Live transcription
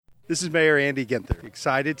This is Mayor Andy Ginther.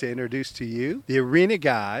 Excited to introduce to you the Arena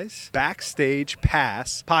Guys Backstage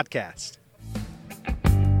Pass podcast.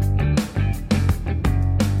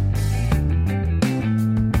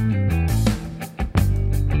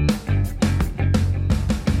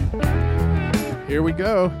 Here we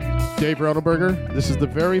go. Dave Rodelberger. This is the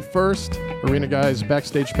very first Arena Guys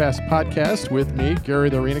Backstage Pass podcast with me, Gary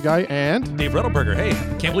the Arena Guy, and Dave Rodelberger. Hey,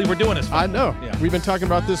 can't believe we're doing this. I know. Yeah. We've been talking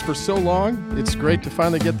about this for so long. It's great to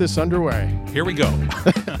finally get this underway. Here we go.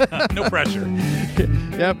 No pressure.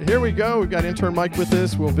 Yep, here we go. We've got intern Mike with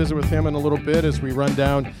us. We'll visit with him in a little bit as we run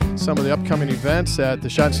down some of the upcoming events at the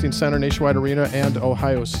Schottenstein Center, Nationwide Arena, and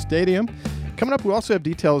Ohio Stadium. Coming up, we also have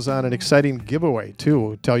details on an exciting giveaway, too.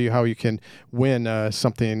 We'll tell you how you can win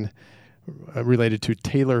something related to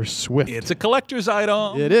Taylor Swift. It's a collector's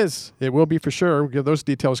item. It is. It will be for sure. We'll give those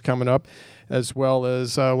details coming up, as well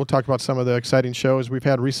as we'll talk about some of the exciting shows we've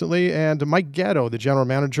had recently. And Mike Gatto, the general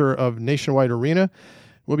manager of Nationwide Arena,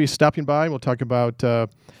 will be stopping by. We'll talk about the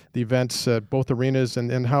events at both arenas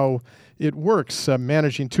and how it works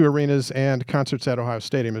managing two arenas and concerts at Ohio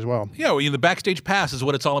Stadium as well. Yeah, well, the Backstage Pass is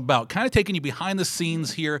what it's all about. Kind of taking you behind the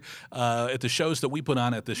scenes here at the shows that we put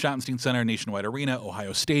on at the Schottenstein Center, Nationwide Arena,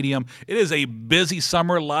 Ohio Stadium. It is a busy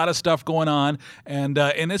summer, a lot of stuff going on, and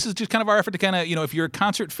this is just kind of our effort to kind of, if you're a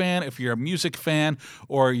concert fan, if you're a music fan,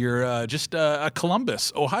 or you're just a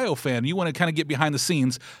Columbus, Ohio fan, you want to kind of get behind the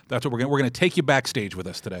scenes. That's what we're going to take you backstage with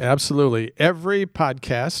us today. Absolutely. Every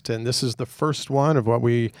podcast, and this is the first one of what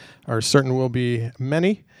we are certain will be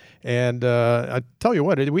many. And I tell you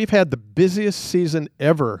what, we've had the busiest season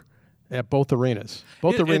ever at both arenas.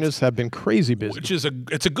 Both arenas have been crazy busy, which is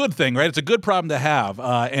it's a good thing, right? It's a good problem to have,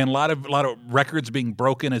 and a lot of records being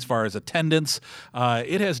broken as far as attendance.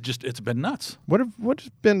 It's been nuts. What's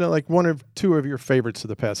been like one or two of your favorites of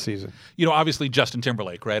the past season? Obviously Justin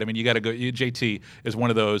Timberlake, right? I mean, you got to go. JT is one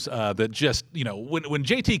of those that just when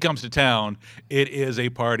JT comes to town, it is a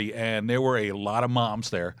party, and there were a lot of moms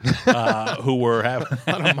there who were having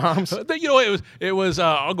a lot of moms. It was.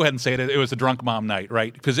 I'll go ahead and say it. It was a drunk mom night,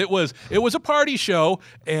 right? Because it was a party show,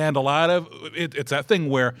 and a lot of it's that thing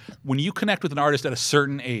where when you connect with an artist at a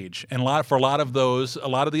certain age, and a lot of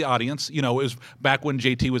the audience, it was back when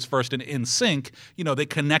JT was first in NSYNC, they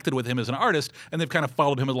connected with him as an artist, and they've kind of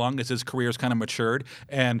followed him along as his career's kind of matured,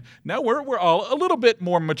 and now we're all a little bit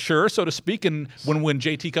more mature, so to speak, and when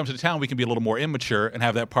JT comes to town, we can be a little more immature and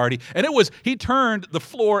have that party, and he turned the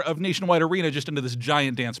floor of Nationwide Arena just into this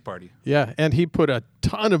giant dance party. Yeah, and he put a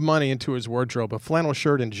ton of money into his wardrobe, a flannel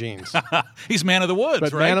shirt and jeans. He's Man of the Woods,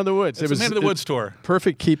 but right? Man of the Woods. It was Man of the Woods tour.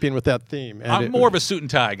 Perfect keeping with that theme. And I'm more of a suit and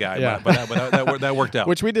tie guy, yeah. but that worked out.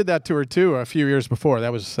 Which we did that tour too a few years before.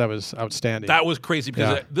 That was outstanding. That was crazy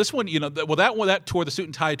because this one, that tour, the suit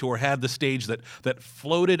and tie tour, had the stage that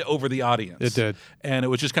floated over the audience. It did, and it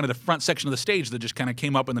was just kind of the front section of the stage that just kind of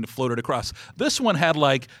came up and then it floated across. This one had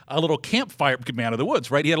like a little campfire. Man of the Woods,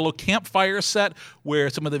 right? He had a little campfire set where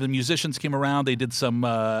some of the musicians came around. They did some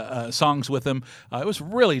songs with him. It was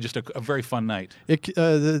really just a very fun night.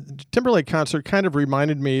 The Timberlake concert kind of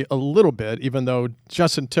reminded me a little bit, even though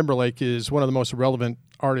Justin Timberlake is one of the most relevant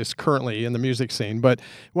artists currently in the music scene, but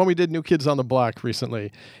when we did New Kids on the Block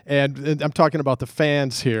recently, and I'm talking about the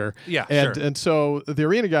fans here. Yeah, and, sure. And so the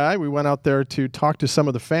Arena Guy, we went out there to talk to some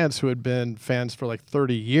of the fans who had been fans for like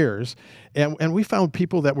 30 years, and we found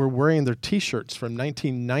people that were wearing their T-shirts from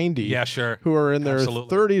 1990. Yeah, sure. Who are in their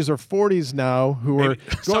 30s or 40s now, who are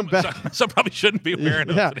going back. Some probably shouldn't be wearing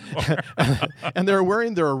those anymore. And they're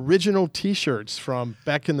wearing their original T-shirts from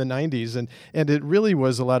back in the 90s, and it really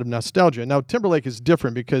was a lot of nostalgia. Now, Timberlake is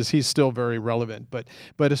different because he's still very relevant, but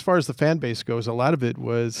as far as the fan base goes, a lot of it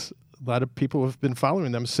was a lot of people have been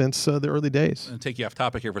following them since the early days. And take you off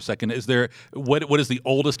topic here for a second. Is there what is the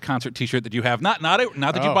oldest concert T-shirt that you have? Not that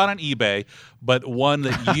you bought on eBay, but one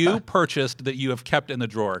that you purchased that you have kept in the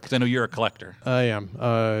drawer? Because I know you're a collector. I am.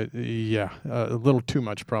 A little too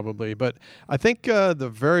much probably, but I think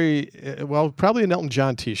probably an Elton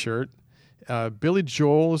John T-shirt. Billy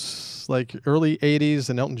Joel's like early 80s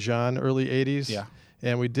and Elton John early 80s. Yeah.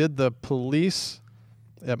 And we did the Police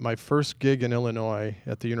at my first gig in Illinois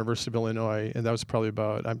at the University of Illinois, and that was probably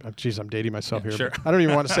about, I'm dating myself here. Sure. I don't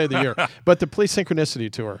even want to say the year. But the Police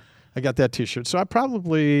Synchronicity Tour, I got that T-shirt. So I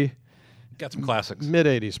probably Got some classics.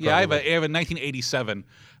 Mid-'80s, probably. Yeah, I have a 1987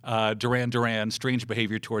 Duran Duran Strange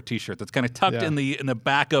Behavior Tour T-shirt that's kind of tucked in the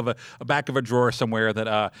back of a drawer somewhere.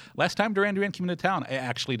 That last time Duran Duran came into town, I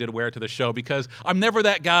actually did wear it to the show because I'm never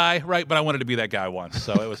that guy, right? But I wanted to be that guy once,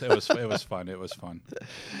 so it was fun. It was fun.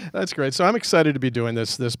 That's great. So I'm excited to be doing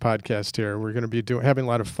this podcast here. We're going to be having a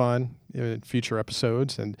lot of fun in future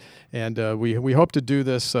episodes, and we hope to do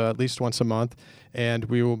this at least once a month, and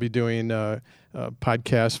we will be doing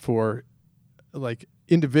podcasts for like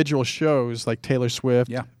individual shows like Taylor Swift,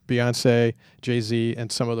 Beyonce, Jay-Z, and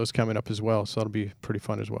some of those coming up as well. So it'll be pretty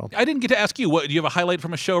fun as well. I didn't get to ask you, do you have a highlight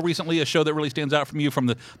from a show recently, a show that really stands out from you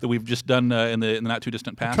that we've just done in the not too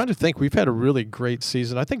distant past? I'm trying to think. We've had a really great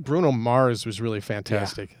season. I think Bruno Mars was really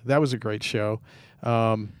fantastic. Yeah. That was a great show.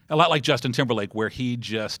 A lot like Justin Timberlake, where he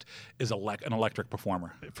just is an electric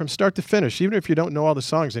performer. From start to finish, even if you don't know all the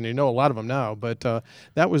songs, and you know a lot of them now, but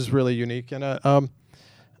that was really unique. And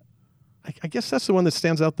I guess that's the one that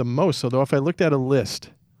stands out the most. Although if I looked at a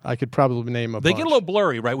list, I could probably name a bunch. They get a little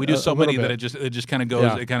blurry, right? We do so many bit. that it just kind of goes.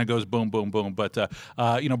 Yeah. It kind of goes boom, boom, boom. But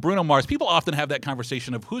Bruno Mars. People often have that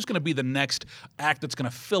conversation of who's going to be the next act that's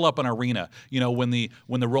going to fill up an arena. When the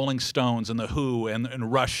Rolling Stones and the Who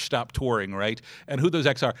and Rush stop touring, right? And who those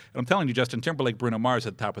acts are. And I'm telling you, Justin Timberlake, Bruno Mars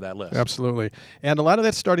at the top of that list. Absolutely, and a lot of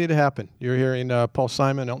that's starting to happen. You're hearing Paul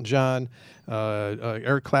Simon, Elton John,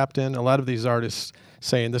 Eric Clapton. A lot of these artists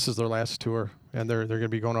saying this is their last tour, and they're going to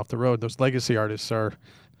be going off the road. Those legacy artists are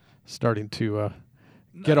starting to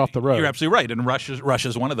get off the road. You're absolutely right, and Rush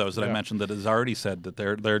is one of those that I mentioned that has already said that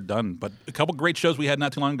they're done. But a couple great shows we had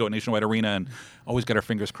not too long ago at Nationwide Arena, and always got our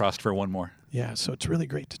fingers crossed for one more. Yeah, so it's really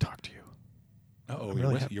great to talk to you.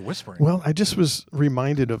 You're whispering. Well, I just was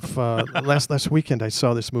reminded of last weekend I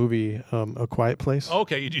saw this movie, A Quiet Place.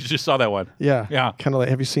 Okay, you just saw that one. Yeah. Kind of like,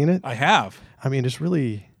 have you seen it? I have. I mean, it's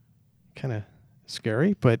really kind of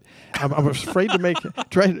scary, but I was afraid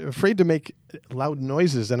to make loud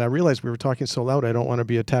noises, and I realized we were talking so loud I don't want to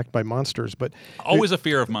be attacked by monsters. But always a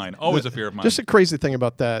fear of mine. A fear of mine. Just a crazy thing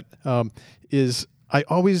about that is I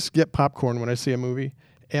always get popcorn when I see a movie.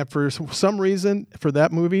 And for some reason, for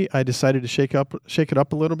that movie, I decided to shake it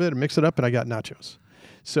up a little bit and mix it up, and I got nachos.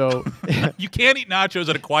 So you can't eat nachos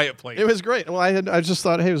at A Quiet Place. It was great. Well, I just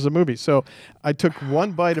thought, hey, it was a movie. So I took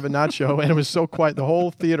one bite of a nacho, and it was so quiet. The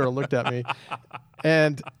whole theater looked at me.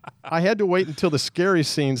 And I had to wait until the scary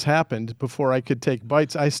scenes happened before I could take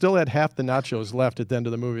bites. I still had half the nachos left at the end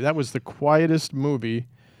of the movie. That was the quietest movie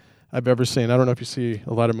I've ever seen. I don't know if you see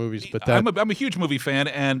a lot of movies, but that I'm a huge movie fan,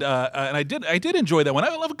 and I did enjoy that one.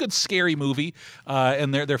 I love a good scary movie,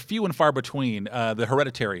 and they're few and far between. The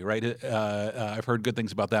Hereditary, right? I've heard good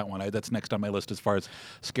things about that one. That's next on my list as far as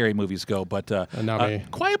scary movies go. But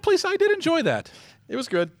Quiet Place, I did enjoy that. It was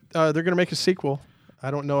good. They're going to make a sequel. I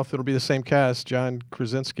don't know if it'll be the same cast. John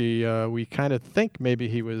Krasinski, we kind of think maybe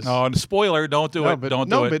he was... Oh, and spoiler, don't do it. Don't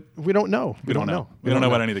do it. But we don't know. We don't know. We don't know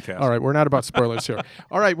about any of the cast. All right, we're not about spoilers here.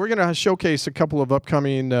 All right, we're going to showcase a couple of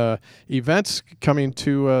upcoming events coming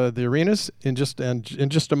to the arenas in just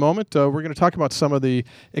a moment. We're going to talk about some of the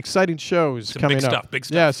exciting shows coming up. Big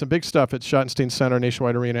stuff. Yeah, some big stuff at Schottenstein Center,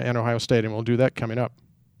 Nationwide Arena, and Ohio Stadium. We'll do that coming up.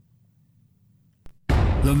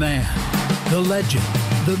 The man, the legend,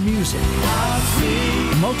 the music.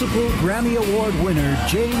 Multiple Grammy Award winner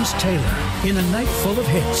James Taylor in a night full of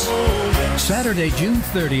hits. Saturday, June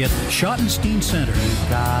 30th, Schottenstein Center.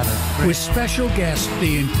 With special guest,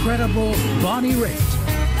 the incredible Bonnie Raitt.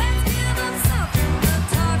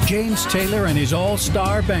 James Taylor and his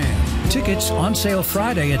all-star band. Tickets on sale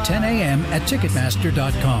Friday at 10 a.m. at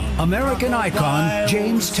Ticketmaster.com. American icon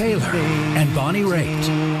James Taylor and Bonnie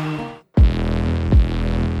Raitt.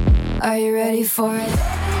 Are you ready for it?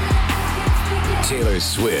 Taylor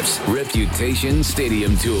Swift's Reputation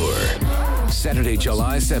Stadium Tour. Saturday,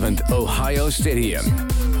 July 7th, Ohio Stadium.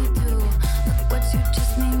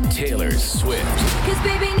 Taylor Swift. 'Cause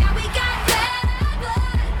baby, now we got that.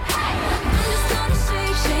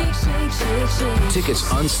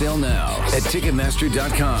 Tickets on sale now at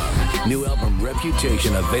Ticketmaster.com. New album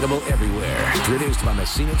Reputation available everywhere. Produced by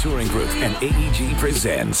Messina Touring Group and AEG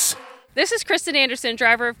presents. This is Kristen Anderson,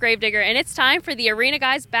 driver of Gravedigger, and it's time for the Arena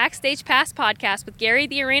Guys Backstage Pass podcast with Gary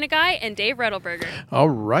the Arena Guy and Dave Rettelberger. All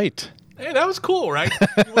right. Hey, that was cool, right?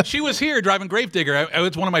 When she was here driving Gravedigger,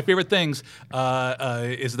 it's one of my favorite things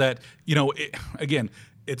is that, again,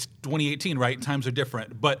 it's 2018, right? Times are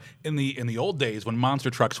different. But in the old days, when monster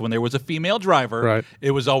trucks, when there was a female driver, Right.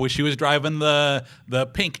 it was always she was driving the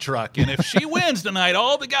pink truck, and if she wins tonight,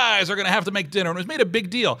 all the guys are going to have to make dinner. And it was made a big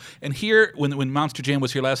deal. And here, when Monster Jam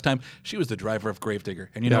was here last time, she was the driver of Gravedigger.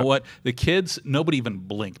 And you know what? The kids, nobody even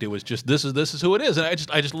blinked. It was just this is who it is. And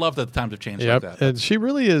I just love that the times have changed like that. And she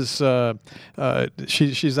really is.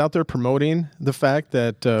 She's out there promoting the fact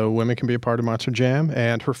that women can be a part of Monster Jam,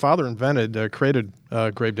 and her father created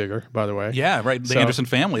Gravedigger, by the way. Yeah, right. The Anderson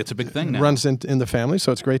family. It's a big thing now. Runs in the family,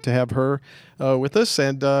 so it's great to have her with us.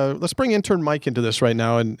 And let's bring intern Mike into this right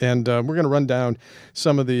now, and we're going to run down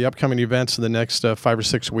some of the upcoming events in the next 5 or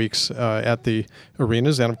 6 weeks at the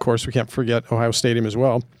arenas, and of course we can't forget Ohio Stadium as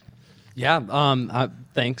well. Yeah,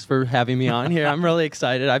 thanks for having me on here. I'm really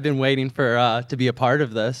excited. I've been waiting for to be a part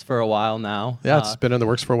of this for a while now. Yeah, it's been in the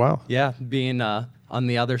works for a while. Yeah, being on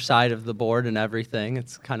the other side of the board and everything,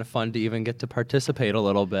 it's kind of fun to even get to participate a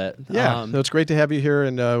little bit. Yeah, so it's great to have you here,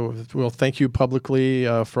 and we'll thank you publicly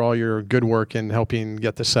for all your good work in helping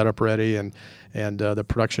get the setup ready and the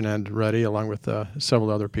production end ready, along with several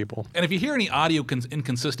other people. And if you hear any audio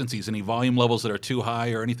inconsistencies, any volume levels that are too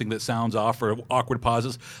high or anything that sounds off or awkward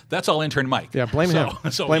pauses, that's all intern Mike. Yeah, blame him.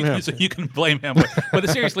 Blame him. So you can blame him. But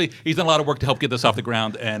seriously, he's done a lot of work to help get this off the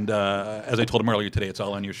ground. And as I told him earlier today, it's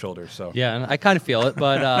all on your shoulders. So yeah, and I kind of feel it.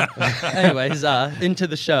 But anyways, into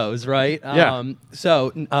the shows, right? Yeah.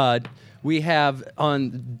 So we have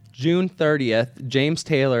on June 30th, James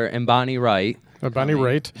Taylor and Bonnie Wright. Bonnie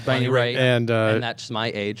Raitt. Bonnie Raitt. And that's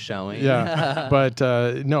my age showing. Yeah. But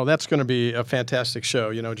no, that's going to be a fantastic show.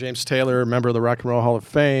 You know, James Taylor, member of the Rock and Roll Hall of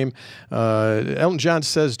Fame. Elton John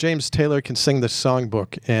says James Taylor can sing the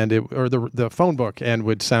songbook or the phone book and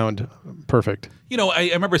would sound perfect. You know, I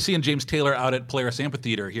remember seeing James Taylor out at Polaris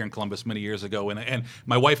Amphitheater here in Columbus many years ago, and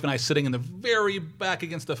my wife and I sitting in the very back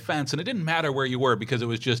against the fence, and it didn't matter where you were because it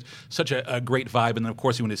was just such a great vibe. And then, of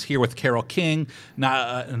course, he was here with Carole King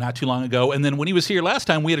not too long ago. And then when he was here last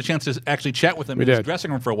time, we had a chance to actually chat with him in his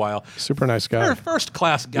dressing room for a while. Super nice guy.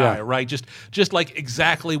 First-class guy, right? Just like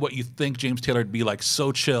exactly what you think James Taylor would be like,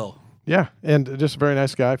 so chill. Yeah, and just a very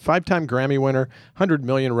nice guy. 5-time Grammy winner, 100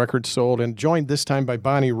 million records sold, and joined this time by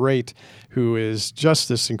Bonnie Raitt, who is just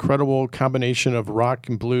this incredible combination of rock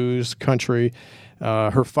and blues, country.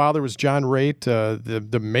 Her father was John Raitt,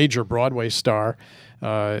 the major Broadway star.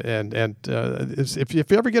 If you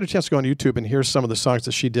ever get a chance to go on YouTube and hear some of the songs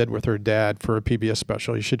that she did with her dad for a PBS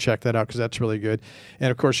special, you should check that out because that's really good. And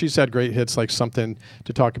of course, she's had great hits like Something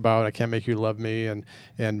to Talk About, I Can't Make You Love Me, and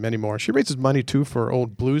many more. She raises money too for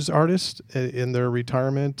old blues artists in their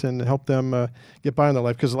retirement and help them get by in their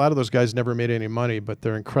life because a lot of those guys never made any money, but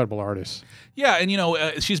they're incredible artists. Yeah, and you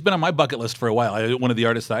know, she's been on my bucket list for a while. One of the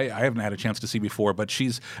artists I haven't had a chance to see before, but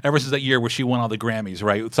she's ever since that year where she won all the Grammys,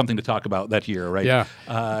 right? Something to Talk About that year, right? Yeah.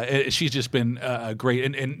 She's just been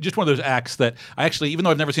great, and just one of those acts that I actually, even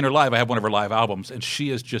though I've never seen her live, I have one of her live albums, and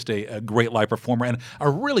she is just a great live performer and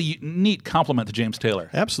a really neat compliment to James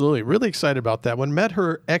Taylor. Absolutely. Really excited about that one. Met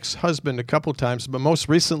her ex-husband a couple times, but most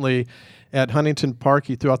recently at Huntington Park,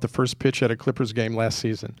 he threw out the first pitch at a Clippers game last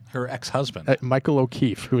season. Her ex-husband? Michael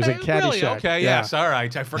O'Keefe, who was at Caddyshack. Really? Okay, yes, all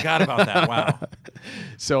right. I forgot about that. Wow.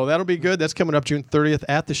 So that'll be good. That's coming up June 30th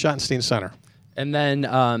at the Schottenstein Center. And then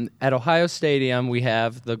at Ohio Stadium, we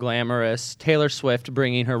have the glamorous Taylor Swift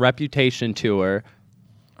bringing her Reputation tour.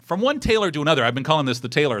 From one Taylor to another, I've been calling this the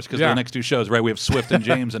Taylors because they're the next two shows, right? We have Swift and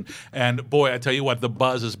James, and boy, I tell you what, the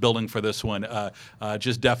buzz is building for this one.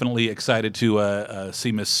 Just definitely excited to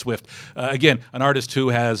see Miss Swift. Again, an artist who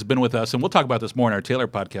has been with us, and we'll talk about this more in our Taylor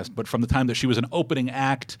podcast, but from the time that she was an opening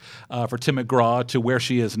act for Tim McGraw to where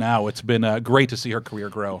she is now, it's been great to see her career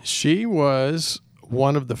grow. She was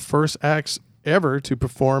one of the first acts ever to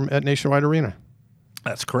perform at Nationwide Arena.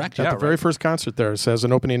 That's correct. At the very first concert there, it says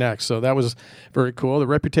an opening act. So that was very cool. The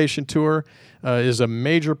Reputation Tour is a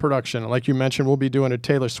major production. Like you mentioned, we'll be doing a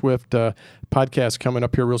Taylor Swift podcast coming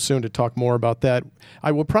up here real soon to talk more about that.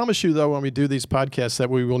 I will promise you, though, when we do these podcasts, that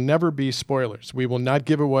we will never be spoilers. We will not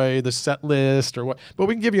give away the set list or what, but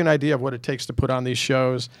we can give you an idea of what it takes to put on these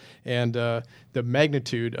shows and the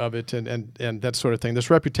magnitude of it and that sort of thing. This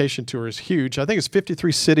Reputation Tour is huge. I think it's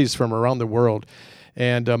 53 cities from around the world.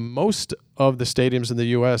 And most of the stadiums in the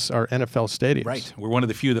U.S. are NFL stadiums. Right. We're one of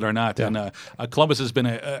the few that are not. Yeah. And Columbus has been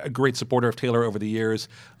a great supporter of Taylor over the years,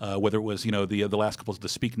 whether it was, the last couple of the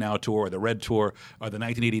Speak Now tour or the Red Tour or the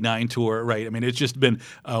 1989 tour, right? I mean, it's just been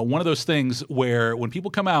one of those things where when people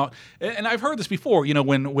come out, and I've heard this before,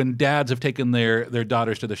 when dads have taken their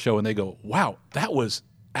daughters to the show and they go, wow, that was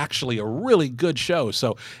actually a really good show.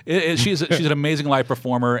 So she's an amazing live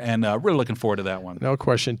performer, and really looking forward to that one. No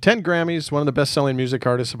question. 10 Grammys, one of the best-selling music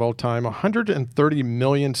artists of all time. 130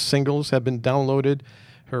 million singles have been downloaded.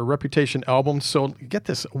 Her Reputation album sold, get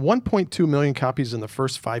this, 1.2 million copies in the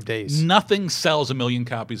first 5 days. Nothing sells 1 million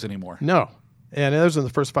copies anymore. No. And that was in the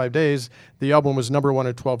first 5 days. The album was #1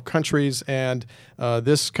 in 12 countries. And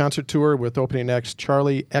this concert tour with opening acts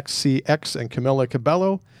Charlie XCX and Camila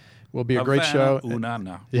Cabello will be a great show.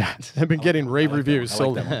 Yeah, I've been getting rave reviews.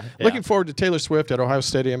 So looking forward to Taylor Swift at Ohio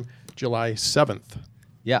Stadium July 7th.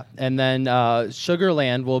 Yeah, and then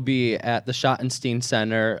Sugarland will be at the Schottenstein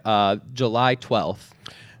Center July 12th.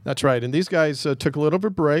 That's right. And these guys took a little bit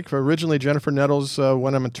of a break. Originally, Jennifer Nettles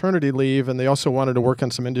went on maternity leave, and they also wanted to work on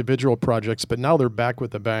some individual projects, but now they're back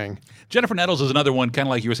with a bang. Jennifer Nettles is another one, kind of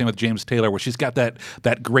like you were saying with James Taylor, where she's got that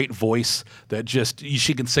great voice that just,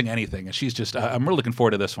 she can sing anything. And she's just, I'm really looking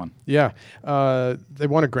forward to this one. Yeah. They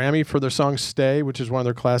won a Grammy for their song Stay, which is one of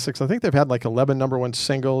their classics. I think they've had like 11 #1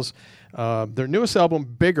 singles. Their newest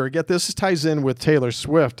album, Bigger, get this, ties in with Taylor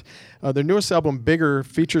Swift. Their newest album, Bigger,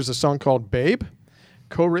 features a song called Babe,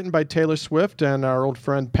 co-written by Taylor Swift and our old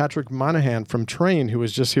friend Patrick Monahan from Train, who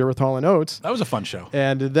was just here with Hall & Oates. That was a fun show.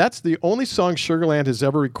 And that's the only song Sugarland has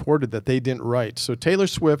ever recorded that they didn't write. So Taylor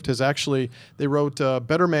Swift has actually, they wrote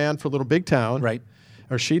Better Man for Little Big Town. Right.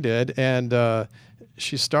 Or she did. And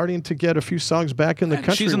she's starting to get a few songs back in the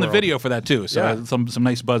country She's in the video for that, too. So some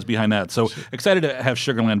nice buzz behind that. So excited to have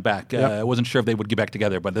Sugarland back. I wasn't sure if they would get back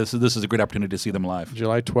together, but this is a great opportunity to see them live.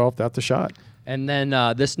 July 12th at the Shot. And then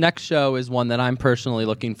this next show is one that I'm personally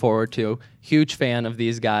looking forward to. Huge fan of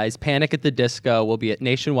these guys. Panic at the Disco will be at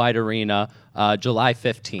Nationwide Arena July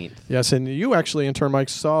 15th. Yes, and you actually, intern Mike,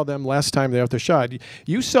 saw them last time they were at the Shot.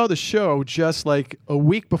 You saw the show just like a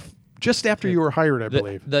week before. Just after you were hired, I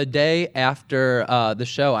believe. The day after the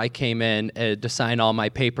show, I came in to sign all my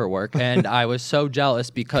paperwork, and I was so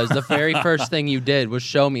jealous because the very first thing you did was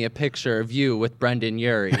show me a picture of you with Brendan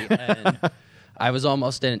Urie, and I was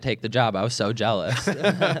almost didn't take the job. I was so jealous.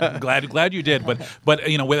 glad you did, but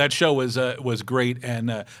you know, where that show was great, and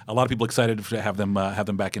a lot of people excited to have them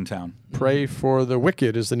back in town. Pray for the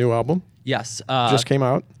Wicked is the new album. Yes, just came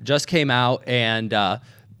out, and.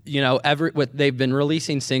 You know, they've been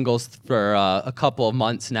releasing singles for a couple of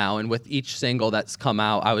months now, and with each single that's come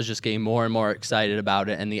out, I was just getting more and more excited about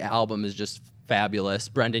it, and the album is just fabulous.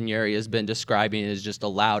 Brendan Urie has been describing it as just a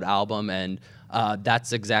loud album, and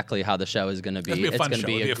that's exactly how the show is going to be. It's going to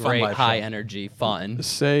be a great, high-energy fun.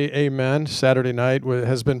 Say Amen, Saturday night,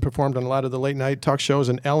 has been performed on a lot of the late-night talk shows,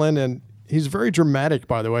 and Ellen, and he's very dramatic,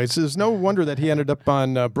 by the way. So there's no wonder that he ended up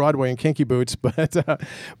on Broadway in Kinky Boots,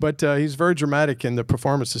 but he's very dramatic in the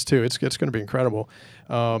performances, too. It's going to be incredible.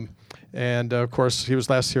 And, of course, he was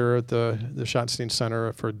last here at the Schottenstein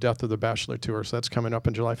Center for Death of the Bachelor Tour, so that's coming up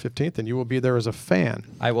on July 15th, and you will be there as a fan.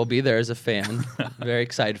 I will be there as a fan. Very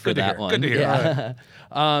excited for that one. Good to hear. Yeah.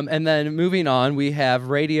 And then moving on, we have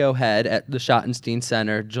Radiohead at the Schottenstein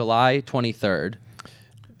Center July 23rd.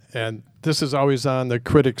 And this is always on the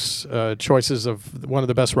critics' choices of one of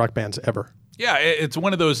the best rock bands ever. Yeah, it's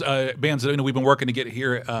one of those bands that we've been working to get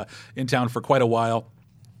here in town for quite a while.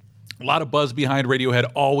 A lot of buzz behind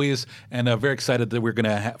Radiohead always, and very excited that we're going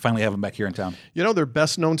to finally have them back here in town. You know, their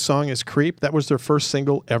best-known song is Creep. That was their first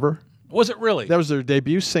single ever. Was it really? That was their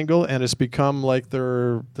debut single, and it's become like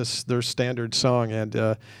their standard song.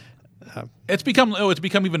 And it's become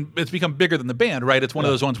bigger than the band, right? It's one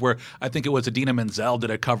of those ones where I think it was Idina Menzel did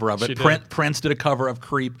a cover of it. Prince did a cover of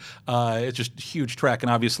Creep. It's just a huge track, and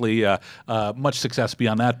obviously much success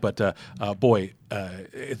beyond that. But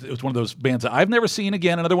it was one of those bands that I've never seen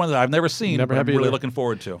again. Another one that I've never seen. But I'm really looking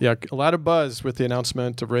forward to. Yeah, a lot of buzz with the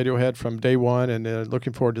announcement of Radiohead from day one, and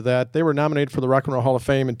looking forward to that. They were nominated for the Rock and Roll Hall of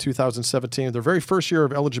Fame in 2017, their very first year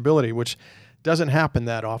of eligibility, which doesn't happen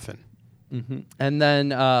that often. Mm-hmm. And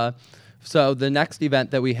then, so the next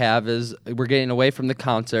event that we have is we're getting away from the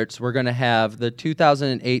concerts. We're going to have the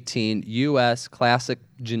 2018 U.S. Classic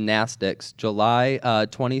Gymnastics, July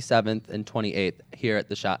 27th and 28th here at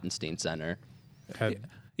the Schottenstein Center.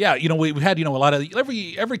 Yeah, we've had a lot of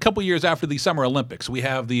every couple years after the Summer Olympics, we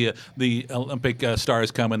have the Olympic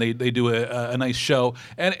stars come and they do a nice show,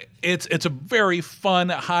 and it's a very fun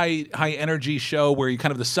high energy show where you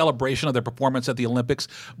kind of the celebration of their performance at the Olympics.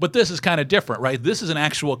 But this is kind of different, right? This is an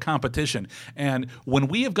actual competition, and when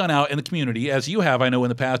we have gone out in the community, as you have, I know in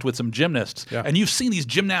the past with some gymnasts, and you've seen these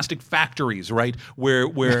gymnastic factories, right?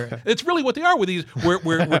 Where it's really what they are with these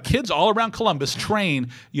where kids all around Columbus train,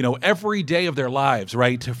 every day of their lives,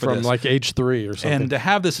 right? for from this. like age 3 or something. And to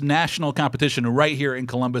have this national competition right here in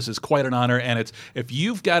Columbus is quite an honor. And it's if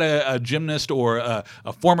you've got a gymnast or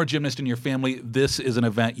a former gymnast in your family, this is an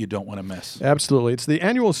event you don't want to miss. Absolutely. It's the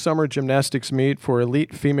annual summer gymnastics meet for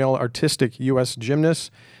elite female artistic U.S.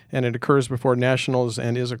 gymnasts, and it occurs before nationals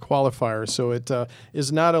and is a qualifier. So it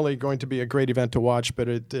is not only going to be a great event to watch, but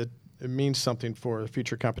it means something for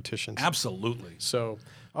future competitions. Absolutely. So,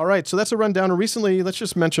 all right. So that's a rundown. Recently, let's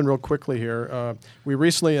just mention real quickly here. We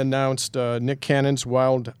recently announced Nick Cannon's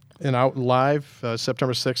Wild and Out Live,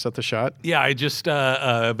 September 6th at the Shot. Yeah, I just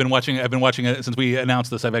been watching. I've been watching it since we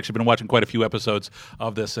announced this. I've actually been watching quite a few episodes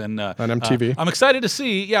of this, and on MTV. I'm excited to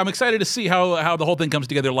see. Yeah, I'm excited to see how the whole thing comes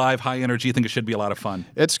together live, high energy. I think it should be a lot of fun.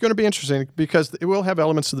 It's going to be interesting because it will have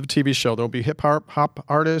elements of the TV show. There'll be hip hop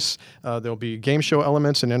artists. There'll be game show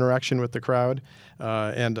elements and interaction with the crowd,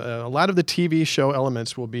 and a lot of the TV show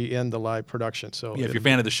elements will be in the live production. So yeah, if you're a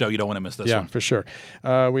fan of the show, you don't want to miss this one. Yeah, for sure.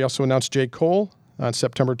 We also announced J. Cole on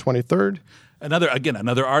September 23rd.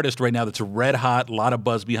 Another artist right now that's red hot, a lot of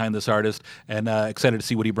buzz behind this artist, and excited to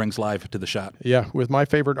see what he brings live to the Shot. Yeah, with my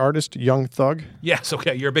favorite artist, Young Thug. Yes,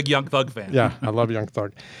 okay, you're a big Young Thug fan. Yeah, I love Young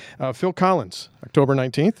Thug. Phil Collins, October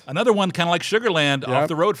 19th. Another one kind of like Sugarland, off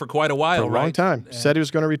the road for quite a while, For a long time. Said he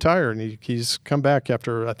was going to retire, and he's come back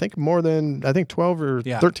after, I think, 12 or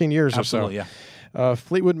 13 years absolutely, or so.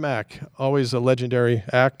 Fleetwood Mac, always a legendary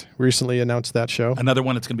act, recently announced that show. Another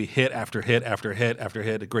one that's going to be hit after hit after hit after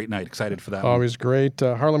hit. A great night. Excited for that one. Always great.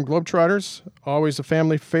 Harlem Globetrotters, always a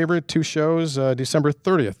family favorite. 2 shows, December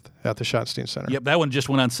 30th at the Schottenstein Center. Yep, that one just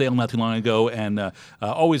went on sale not too long ago, and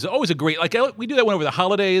always a great, we do that one over the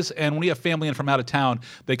holidays, and when we have family in from out of town,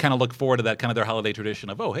 they kind of look forward to that kind of their holiday tradition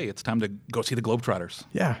of, oh, hey, it's time to go see the Globetrotters.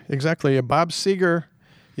 Yeah, exactly. Bob Seger,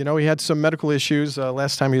 he had some medical issues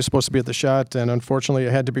last time he was supposed to be at the Shot, and unfortunately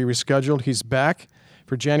it had to be rescheduled. He's back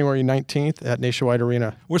for January 19th at Nationwide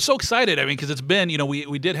Arena. We're so excited. I mean, because it's been,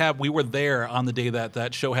 we were there on the day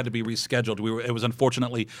that show had to be rescheduled. It was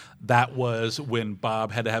unfortunately, that was when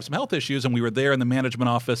Bob had to have some health issues, and we were there in the management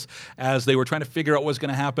office as they were trying to figure out what was going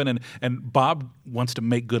to happen. And Bob wants to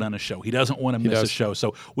make good on a show. He doesn't want to miss a show.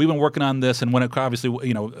 So we've been working on this, and when it obviously,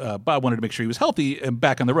 Bob wanted to make sure he was healthy and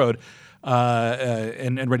back on the road.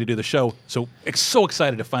 And ready to do the show. So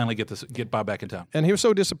excited to finally get Bob back in town. And he was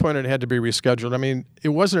so disappointed it had to be rescheduled. I mean, it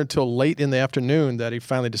wasn't until late in the afternoon that he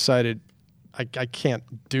finally decided, I can't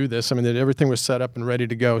do this. I mean, that everything was set up and ready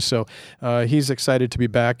to go. So he's excited to be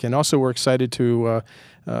back. And also we're excited to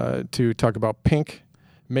talk about Pink,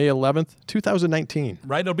 May 11th, 2019.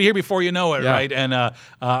 Right, it'll be here before you know it, yeah. Right? And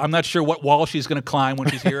I'm not sure what wall she's going to climb when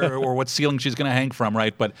she's here, or what ceiling she's going to hang from,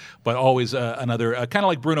 right? But always another kind of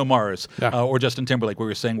like Bruno Mars or Justin Timberlake, where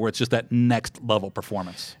you're saying where it's just that next level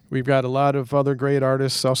performance. We've got a lot of other great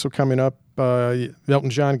artists also coming up. Elton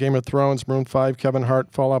John, Game of Thrones, Maroon 5, Kevin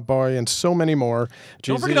Hart, Fall Out Boy, and so many more.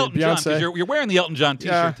 Don't forget Elton John, because you're wearing the Elton John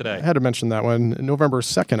T-shirt today. I had to mention that one. November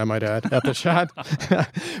 2nd, I might add, at the Shot.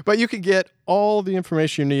 But you can get all the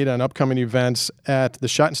information you need on upcoming events at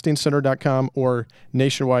theschottensteincenter.com or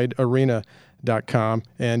nationwidearena.com,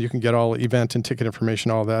 and you can get all event and ticket information,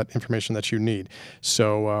 all that information that you need.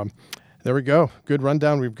 So there we go. Good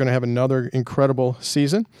rundown. We're going to have another incredible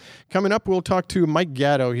season. Coming up, we'll talk to Mike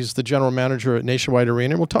Gatto. He's the general manager at Nationwide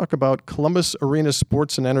Arena. We'll talk about Columbus Arena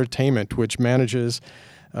Sports and Entertainment, which manages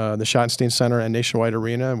the Schottenstein Center and Nationwide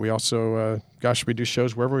Arena. And we also, we do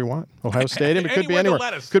shows wherever we want. Ohio Stadium. It could be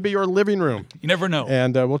anywhere. It could be your living room. You never know.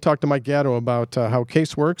 And we'll talk to Mike Gatto about how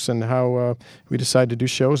Case works and how we decide to do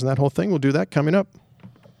shows and that whole thing. We'll do that coming up.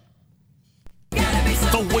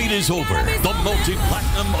 The wait is over. The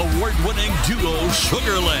multi-platinum award-winning duo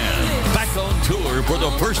Sugarland back on tour for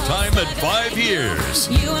the first time in 5 years.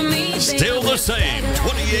 Still the same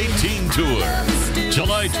 2018 tour.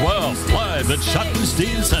 July 12th, live at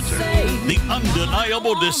Schottenstein Center. The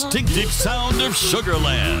undeniable distinctive sound of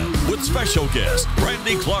Sugarland with special guests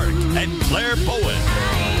Brandy Clark and Claire Bowen.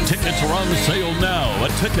 Tickets are on sale now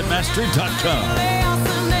at Ticketmaster.com.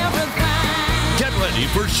 Get ready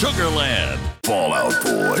for Sugarland. Fall Out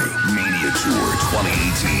Boy Mania Tour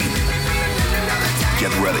 2018.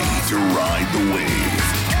 Get ready to ride the wave.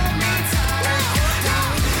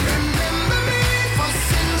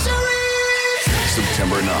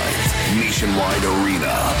 September 9th, Nationwide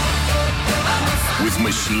Arena. With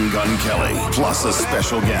Machine Gun Kelly, plus a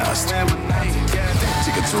special guest.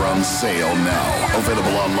 Tickets are on sale now.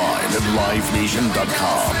 Available online at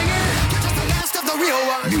livenation.com.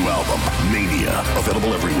 New album, Mania,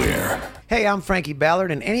 available everywhere. Hey, I'm Frankie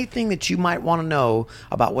Ballard, and anything that you might want to know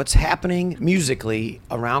about what's happening musically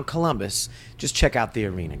around Columbus, just check out The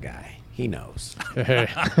Arena Guy. he knows. Hey.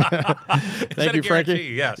 Thank you,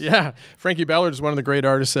 Frankie. Yes. Yeah, Frankie Ballard is one of the great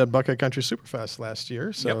artists at Buckeye Country Superfest last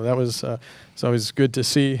year, so that was it's always good to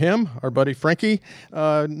see him, our buddy Frankie.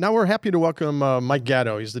 Now we're happy to welcome Mike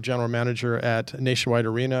Gatto. He's the general manager at Nationwide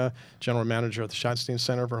Arena, general manager at the Schottenstein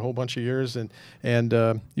Center for a whole bunch of years, and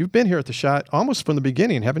you've been here at the Schott almost from the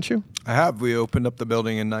beginning, haven't you? I have. We opened up the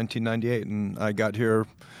building in 1998, and I got here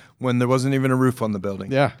when there wasn't even a roof on the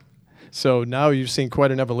building. Yeah. So now you've seen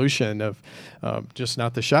quite an evolution of just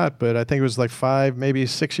not the Schott, but I think it was like 5, maybe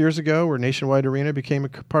 6 years ago where Nationwide Arena became a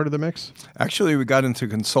part of the mix? Actually, we got into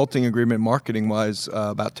consulting agreement marketing-wise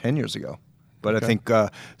about 10 years ago. But Okay. I think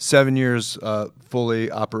 7 years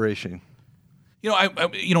fully operation. You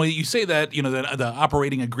know, you say that, the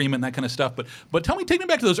operating agreement, that kind of stuff, but take me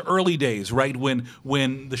back to those early days, right?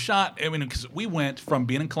 When the Schott, because we went from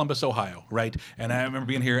being in Columbus, Ohio, right? And I remember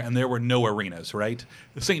being here, and there were no arenas, right?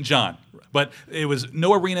 St. John, but it was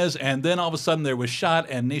no arenas, and then all of a sudden there was Schott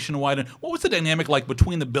and Nationwide. And what was the dynamic like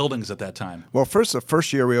between the buildings at that time? Well, the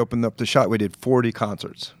first year we opened up the Schott, we did 40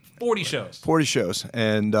 concerts. 40 shows. 40 shows.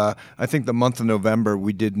 And I think the month of November,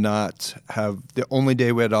 we did not have – the only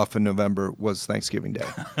day we had off in November was Thanksgiving Day.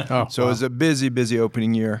 So it was a busy, busy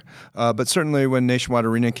opening year. But certainly when Nationwide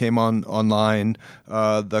Arena came online,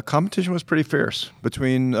 the competition was pretty fierce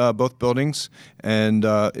between both buildings. And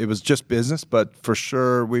it was just business. But for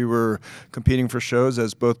sure, we were competing for shows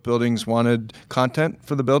as both buildings wanted content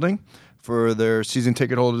for the building, for their season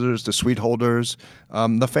ticket holders, the suite holders,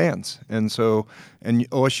 the fans. And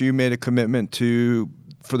OSU made a commitment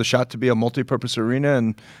for the Schott to be a multi-purpose arena,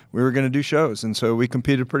 and we were going to do shows. And so we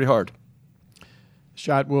competed pretty hard.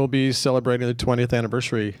 Schott will be celebrating the 20th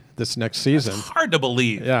anniversary this next season. It's hard to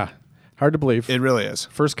believe. Yeah, hard to believe. It really is.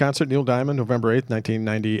 First concert, Neil Diamond, November 8th,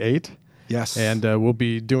 1998. Yes. And we'll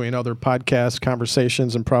be doing other podcast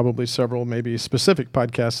conversations and probably several maybe specific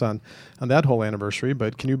podcasts on that whole anniversary.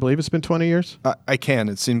 But can you believe it's been 20 years? I can.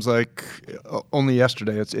 It seems like only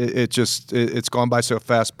yesterday. It's gone by so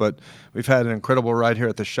fast. But we've had an incredible ride here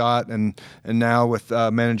at the Schott, and now with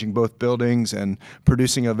managing both buildings and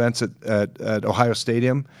producing events at Ohio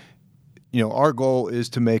Stadium. Our goal is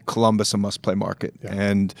to make Columbus a must-play market. Yeah.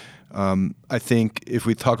 And I think if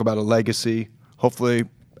we talk about a legacy, hopefully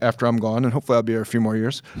after I'm gone, and hopefully I'll be here a few more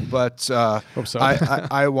years. But Hope so.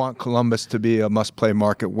 I want Columbus to be a must-play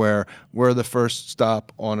market where we're the first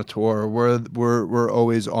stop on a tour. We're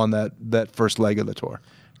always on that first leg of the tour.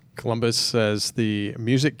 Columbus as the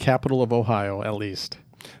music capital of Ohio, at least.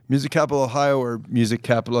 Music capital of Ohio or music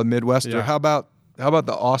capital of Midwest, or how about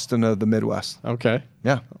the Austin of the Midwest? Okay.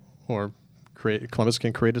 Yeah. Or Columbus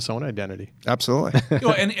can create its own identity. Absolutely.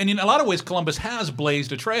 And in a lot of ways, Columbus has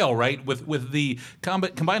blazed a trail, right? With the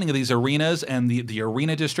combining of these arenas and the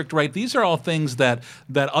arena district, right? These are all things that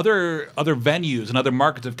other venues and other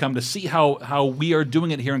markets have come to see how we are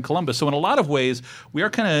doing it here in Columbus. So in a lot of ways, we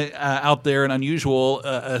are kind of out there in an unusual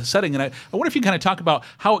setting. And I wonder if you can kind of talk about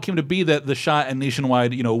how it came to be that the Schott and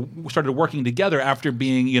Nationwide, started working together after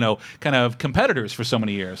being, kind of competitors for so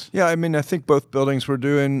many years. Yeah, I think both buildings were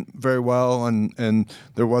doing very well. And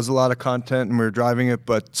there was a lot of content, and we were driving it,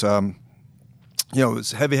 but it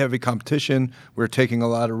was heavy competition. We were taking a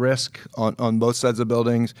lot of risk on both sides of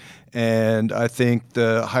buildings, and I think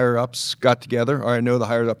the higher-ups got together, or I know the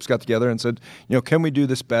higher-ups got together and said, can we do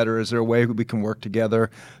this better? Is there a way we can work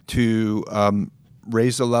together to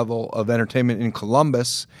raise the level of entertainment in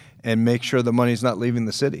Columbus and make sure the money's not leaving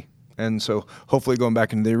the city? And so hopefully going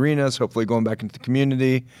back into the arenas, hopefully going back into the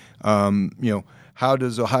community, how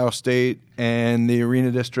does Ohio State and the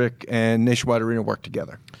Arena District and Nationwide Arena work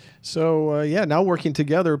together? So, now working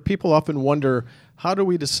together, people often wonder, how do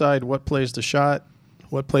we decide what plays the Schott,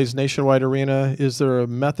 what plays Nationwide Arena? Is there a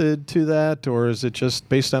method to that, or is it just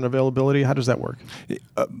based on availability? How does that work?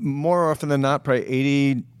 More often than not, probably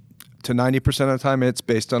 80 to 90% of the time, it's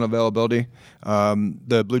based on availability.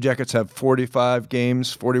 The Blue Jackets have 45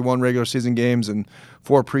 games, 41 regular season games, and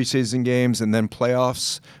 4 preseason games, and then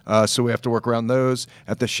playoffs. So we have to work around those.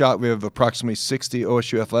 At the Schott, we have approximately 60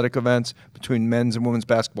 OSU athletic events between men's and women's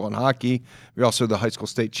basketball and hockey. We also have the high school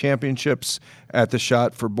state championships at the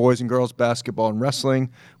Schott for boys and girls basketball and wrestling.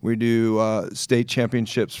 We do state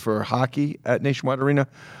championships for hockey at Nationwide Arena.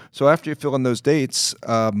 So after you fill in those dates,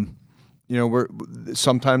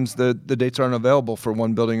 sometimes the dates aren't available for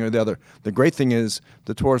one building or the other. The great thing is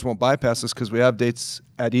the tours won't bypass us because we have dates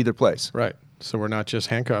at either place. Right. So we're not just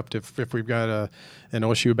handcuffed. If we've got an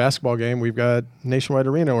OSU basketball game, we've got Nationwide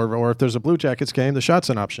Arena, or if there's a Blue Jackets game, the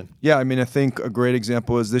Schott's an option. Yeah, I think a great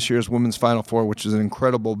example is this year's Women's Final Four, which is an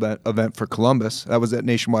incredible event for Columbus. That was at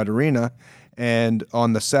Nationwide Arena. And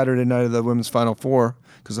on the Saturday night of the Women's Final Four,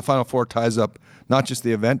 because the Final Four ties up not just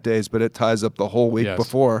the event days, but it ties up the whole week Yes.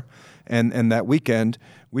 before. And that weekend,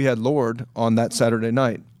 we had Lorde on that Saturday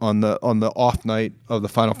night, on the off night of the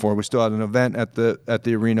Final Four. We still had an event at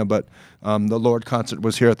the arena, but the Lorde concert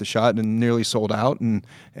was here at the Shot and nearly sold out. And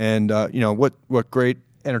what great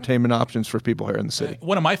entertainment options for people here in the city.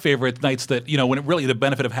 One of my favorite nights that, when it really the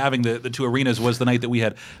benefit of having the two arenas was the night that we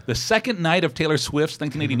had the second night of Taylor Swift's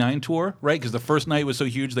 1989 tour, right? Because the first night was so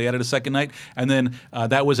huge, they added a second night. And then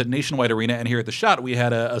that was at Nationwide Arena. And here at the Shot, we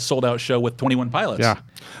had a sold-out show with 21 Pilots. Yeah.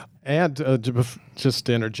 And just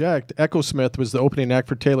to interject, Echo Smith was the opening act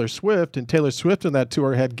for Taylor Swift, and Taylor Swift on that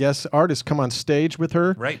tour had guest artists come on stage with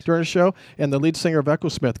her during the show, and the lead singer of Echo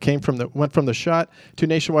Smith went from the Shot to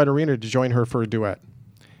Nationwide Arena to join her for a duet.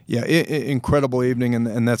 Yeah, incredible evening,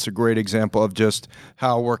 and that's a great example of just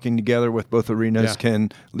how working together with both arenas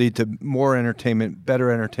can lead to more entertainment,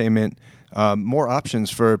 better entertainment, more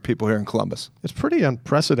options for people here in Columbus. It's pretty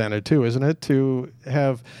unprecedented, too, isn't it, to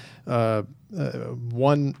have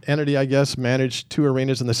one entity, I guess, manage two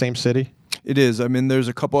arenas in the same city? It is. I mean, there's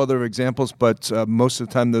a couple other examples, but most of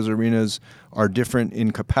the time those arenas are different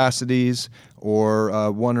in capacities,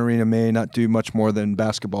 or one arena may not do much more than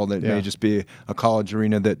basketball. That may just be a college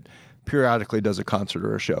arena that periodically does a concert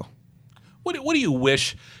or a show. What do you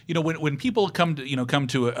wish, when people come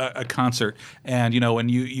to a concert, and when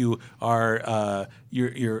you are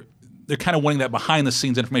they're kind of wanting that behind the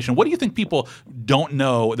scenes information. What do you think people don't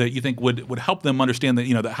know that you think would help them understand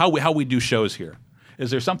that that how we do shows here? Is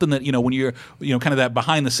there something that when you're kind of that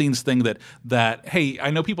behind the scenes thing that hey, I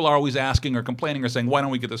know people are always asking or complaining or saying, why don't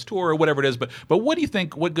we get this tour or whatever it is, but what do you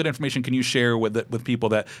think? What good information can you share with people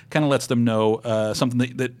that kind of lets them know something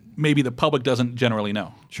that maybe the public doesn't generally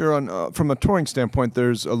know? Sure. From a touring standpoint,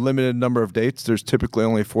 there's a limited number of dates. There's typically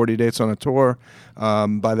only 40 dates on a tour.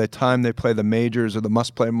 By the time they play the majors or the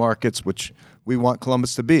must-play markets, which we want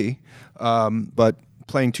Columbus to be, but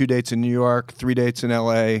playing 2 dates in New York, 3 dates in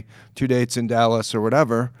LA, 2 dates in Dallas or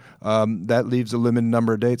whatever, that leaves a limited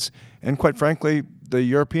number of dates. And quite frankly, the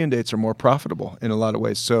European dates are more profitable in a lot of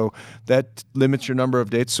ways. So that limits your number of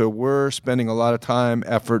dates. So we're spending a lot of time,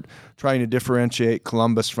 effort, trying to differentiate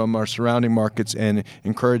Columbus from our surrounding markets and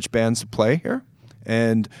encourage bands to play here.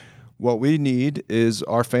 And what we need is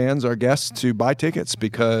our fans, our guests, to buy tickets,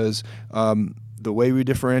 because the way we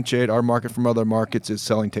differentiate our market from other markets is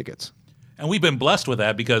selling tickets. And we've been blessed with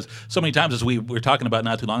that, because so many times, as we were talking about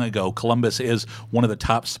not too long ago, Columbus is one of the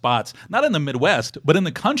top spots, not in the Midwest, but in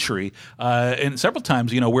the country. And several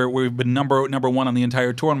times, we've been number one on the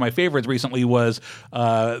entire tour. And my favorites recently was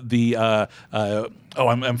I'm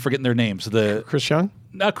forgetting their names. Chris Young?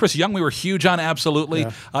 Chris Young, we were huge on, absolutely.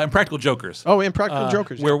 Yeah. Impractical Jokers. Oh, Impractical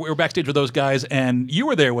Jokers. We were backstage with those guys, and you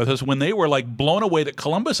were there with us when they were blown away that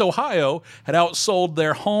Columbus, Ohio had outsold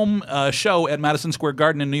their home show at Madison Square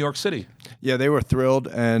Garden in New York City. Yeah, they were thrilled,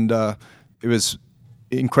 and it was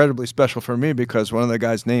incredibly special for me because one of the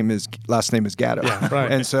guys' last name is Gatto. Yeah,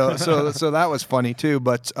 right. And so that was funny too.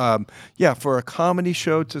 But for a comedy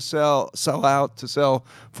show to sell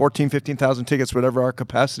 14,000, 15,000 tickets, whatever our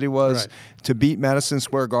capacity was, to beat Madison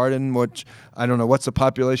Square Garden, which I don't know, what's the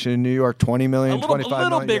population in New York? 20 million, 25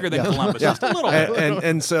 million? A little bigger than Columbus, just a little bit.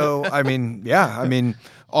 And so,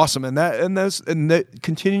 awesome. And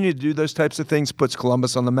continuing to do those types of things puts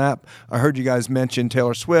Columbus on the map. I heard you guys mention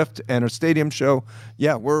Taylor Swift and her stadium show.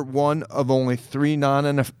 Yeah, we're one of only 3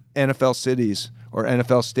 non-NFL cities or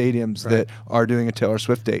NFL stadiums that are doing a Taylor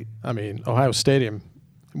Swift date. I mean, Ohio Stadium.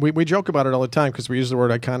 We joke about it all the time because we use the word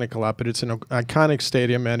iconic a lot, but it's an iconic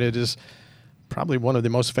stadium, and it is probably one of the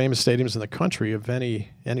most famous stadiums in the country of any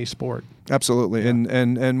sport. Absolutely. Yeah.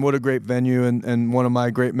 And what a great venue. And one of my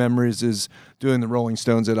great memories is doing the Rolling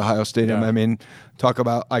Stones at Ohio Stadium. Yeah. I mean, talk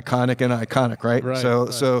about iconic and iconic, right?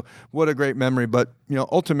 So what a great memory. But,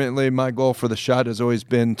 ultimately my goal for the Shot has always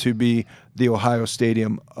been to be the Ohio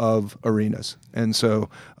Stadium of arenas. And so,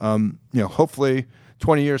 hopefully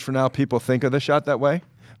 20 years from now, people think of the Shot that way,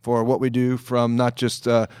 for what we do from not just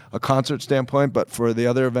a concert standpoint, but for the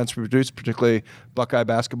other events we produce, particularly Buckeye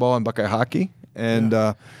basketball and Buckeye hockey. And,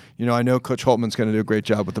 I know Coach Holtman's going to do a great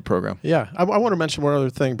job with the program. Yeah. I want to mention one other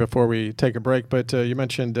thing before we take a break, but you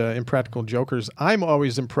mentioned Impractical Jokers. I'm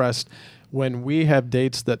always impressed when we have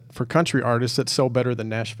dates for country artists that sell better than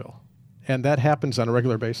Nashville. And that happens on a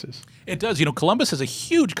regular basis. It does. Columbus is a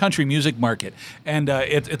huge country music market, and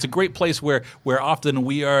it's a great place where often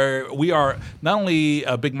we are not only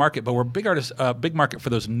a big market, but we're a big market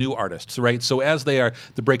for those new artists, right? So as they're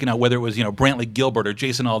breaking out, whether it was Brantley Gilbert or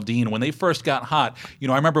Jason Aldean, when they first got hot,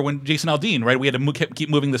 I remember when Jason Aldean, right, we had to keep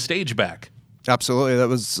moving the stage back. Absolutely,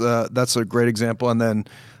 that's a great example. And then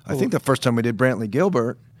I think the first time we did Brantley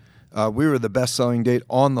Gilbert, we were the best-selling date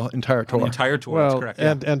on the entire tour. The entire tour, Well, that's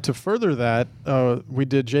correct. and to further that, we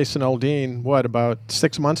did Jason Aldean, about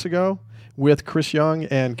 6 months ago with Chris Young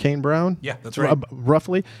and Kane Brown? Yeah, that's right.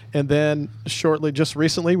 Roughly. And then just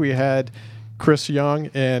recently, we had Chris Young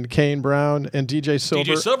and Kane Brown and DJ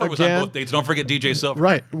Silver. DJ Silver was on again. both dates. Don't forget DJ Silver.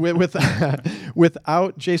 Right,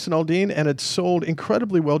 without Jason Aldean, and it sold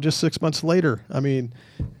incredibly well just 6 months later. I mean,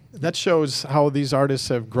 that shows how these artists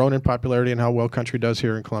have grown in popularity and how well country does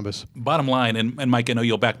here in Columbus. Bottom line, and Mike, I know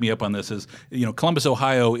you'll back me up on this, is Columbus,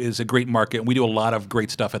 Ohio is a great market, and we do a lot of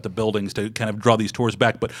great stuff at the buildings to kind of draw these tours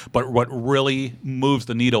back. But what really moves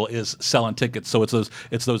the needle is selling tickets. So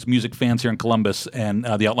it's those music fans here in Columbus and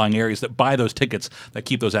the outlying areas that buy those tickets that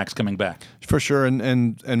keep those acts coming back. For sure,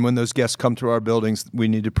 and when those guests come to our buildings, we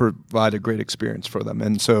need to provide a great experience for them.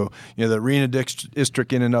 And so, the Arena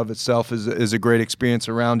District in and of itself is a great experience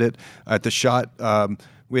around it. At the Shot,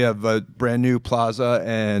 we have a brand new plaza,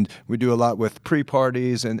 and we do a lot with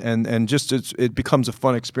pre-parties, and just it becomes a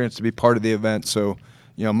fun experience to be part of the event. So,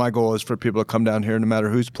 my goal is for people to come down here no matter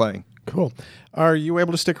who's playing. Cool. Are you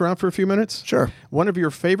able to stick around for a few minutes? Sure. One of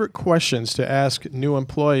your favorite questions to ask new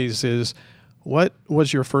employees is, what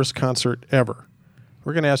was your first concert ever?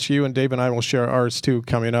 We're going to ask you, and Dave and I will share ours too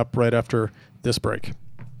coming up right after this break.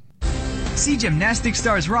 See gymnastic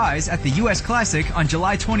stars rise at the U.S. Classic on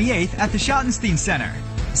July 28th at the Schottenstein Center.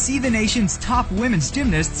 See the nation's top women's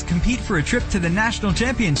gymnasts compete for a trip to the national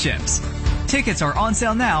championships. Tickets are on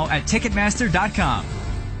sale now at Ticketmaster.com.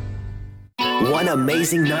 One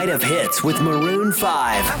amazing night of hits with Maroon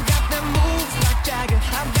 5.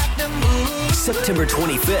 September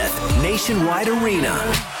 25th, Nationwide Arena.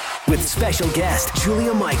 With special guest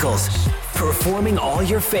Julia Michaels. Performing all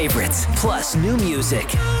your favorites, plus new music.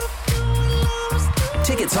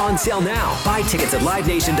 Tickets on sale now. Buy tickets at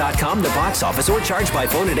LiveNation.com, the box office, or charge by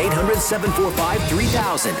phone at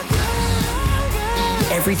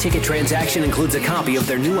 800-745-3000. Every ticket transaction includes a copy of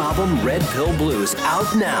their new album, Red Pill Blues,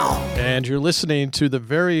 out now. And you're listening to the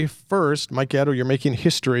very first, Mike Gatto, you're making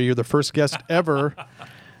history. You're the first guest ever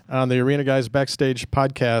on the Arena Guys Backstage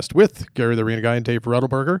podcast with Gary the Arena Guy and Dave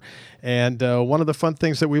Rettelberger. And one of the fun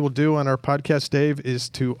things that we will do on our podcast, Dave, is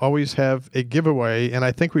to always have a giveaway. And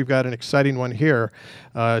I think we've got an exciting one here.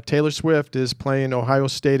 Taylor Swift is playing Ohio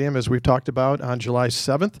Stadium, as we've talked about, on July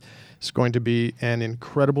 7th. It's going to be an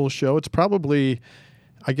incredible show. It's probably,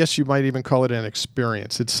 I guess you might even call it an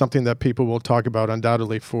experience. It's something that people will talk about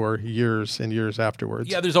undoubtedly for years and years afterwards.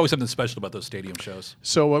 Yeah, there's always something special about those stadium shows.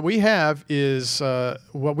 So what we have is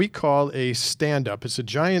what we call a stand-up. It's a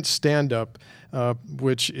giant stand-up,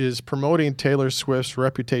 which is promoting Taylor Swift's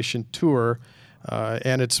Reputation tour.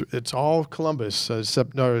 And it's all Columbus,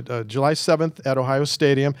 July 7th at Ohio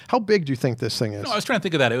Stadium. How big do you think this thing is? No, I was trying to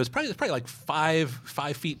think of that. It was probably like 5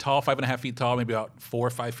 feet tall, 5.5 feet tall, maybe about 4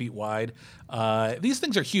 or 5 feet wide. These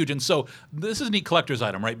things are huge, and so this is a neat collector's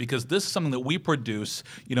item, right? Because this is something that we produce.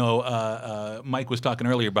 Mike was talking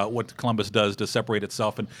earlier about what Columbus does to separate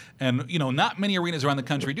itself, and not many arenas around the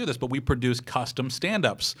country do this, but we produce custom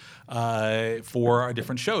stand-ups for our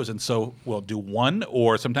different shows, and so we'll do one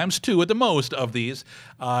or sometimes two at the most of these,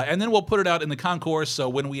 and then we'll put it out in the concourse. So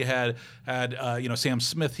when we had Sam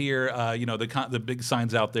Smith here, the big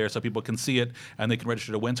signs out there so people can see it and they can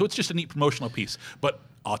register to win. So it's just a neat promotional piece, but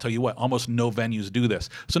I'll tell you what, almost no venues do this.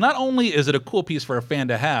 So not only is it a cool piece for a fan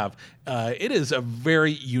to have, it is a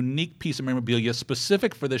very unique piece of memorabilia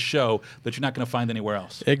specific for this show that you're not going to find anywhere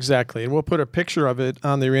else. Exactly. And we'll put a picture of it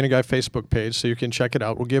on the Arena Guy Facebook page so you can check it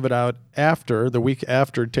out. We'll give it out the week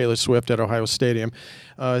after Taylor Swift at Ohio Stadium.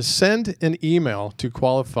 Send an email to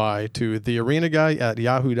qualify to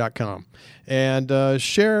thearenaguy@yahoo.com. And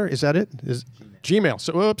share, is that it? Gmail.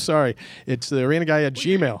 So, oops, sorry. It's the Arena Guy at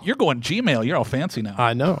Gmail. You're going Gmail. You're all fancy now.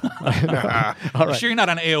 I know. All right. Sure you're not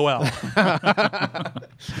on AOL.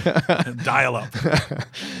 Dial up.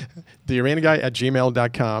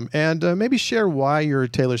 thearenaguy@gmail.com. And maybe share why you're a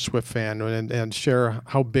Taylor Swift fan and share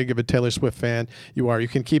how big of a Taylor Swift fan you are. You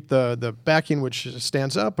can keep the backing, which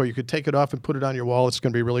stands up, or you could take it off and put it on your wall. It's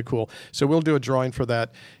going to be really cool. So we'll do a drawing for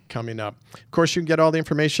that coming up. Of course, you can get all the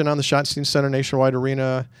information on the Schottenstein Center Nationwide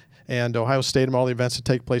Arena and Ohio Stadium, all the events that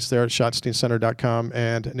take place there at SchottensteinCenter.com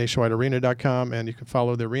and NationwideArena.com. And you can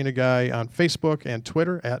follow the Arena Guy on Facebook and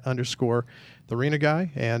Twitter @_the Arena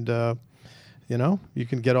Guy. And, you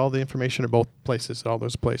can get all the information at both places, all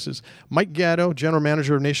those places. Mike Gatto, General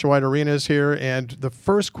Manager of Nationwide Arena, is here. And the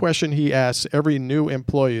first question he asks every new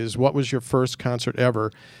employee is, what was your first concert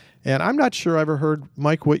ever? And I'm not sure I ever heard,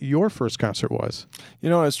 Mike, what your first concert was. I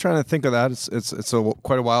was trying to think of that. It's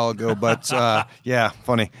quite a while ago, but yeah,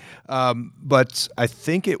 funny. But I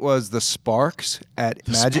think it was the Sparks at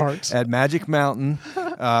Magic Mountain,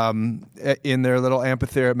 in their little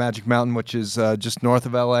amphitheater at Magic Mountain, which is just north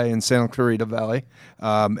of LA in Santa Clarita Valley.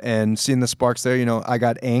 And seeing the Sparks there, I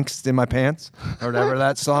got angst in my pants, or whatever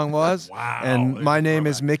that song was. Wow. And my name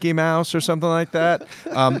is Mickey Mouse or something like that.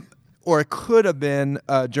 Or it could have been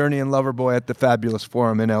Journey and Loverboy at the Fabulous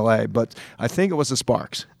Forum in L.A., but I think it was the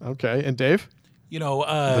Sparks. Okay, and Dave?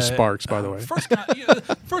 The Sparks, by the way.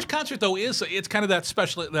 First concert though it's kind of that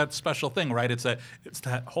special thing, right? It's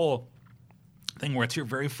that whole thing where it's your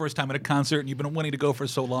very first time at a concert and you've been wanting to go for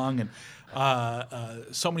so long, and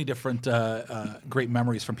so many different great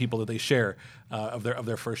memories from people that they share of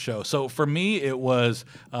their first show. So for me, it was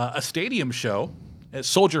a stadium show at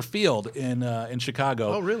Soldier Field in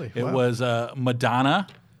Chicago. Oh, really? It Wow. was Madonna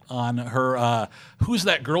on her Who's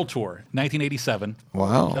That Girl tour, 1987.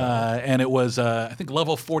 Wow. And it was, I think,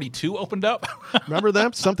 Level 42 opened up. Remember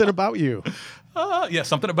them? Something About You. Yeah,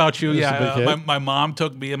 Something About You. That's a big Yeah, hit. my mom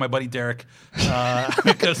took me and my buddy Derek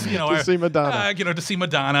because To see Madonna. to see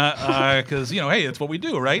Madonna because hey, it's what we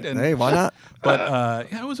do, right? And, Hey, why not? But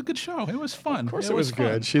it was a good show. It was fun. Of course it was fun.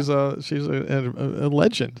 good. She's a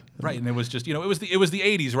legend. Right, and it was just it was the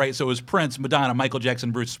 80s, right? So it was Prince, Madonna, Michael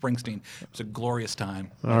Jackson, Bruce Springsteen. It was a glorious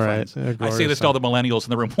time. All right. Yeah, I say glorious this to all the millennials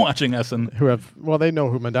in the room watching us, and they know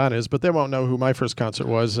who Madonna is, but they won't know who my first concert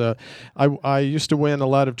was. I used to win a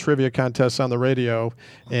lot of trivia contests on the radio,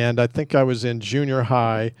 and I think I was in junior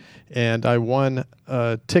high, and I won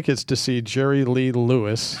tickets to see Jerry Lee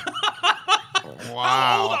Lewis.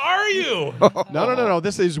 How old are you? No.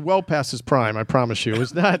 This is well past his prime, I promise you.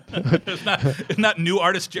 It's not. It's not new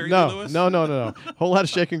artist Jerry Lee Lewis? No. Whole lot of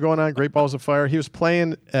shaking going on, Great Balls of Fire. He was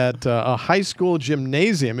playing at a high school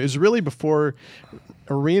gymnasium. It was really before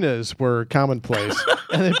arenas were commonplace.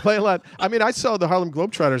 And they play a lot. I mean, I saw the Harlem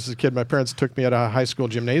Globetrotters as a kid. My parents took me at a high school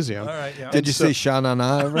gymnasium. All right, yeah. Did you see Sha Na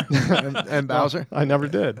Na ever? and Bowser? I never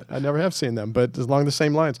did. I never have seen them, but along the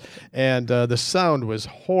same lines. And the sound was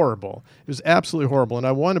horrible. It was absolutely horrible. And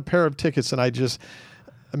I won a pair of tickets, and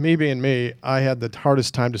me being me, I had the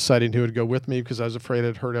hardest time deciding who would go with me because I was afraid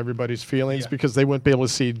it'd hurt everybody's feelings because they wouldn't be able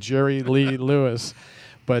to see Jerry Lee Lewis.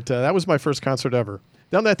 But that was my first concert ever.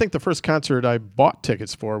 Then I think the first concert I bought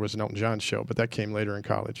tickets for was an Elton John show, but that came later in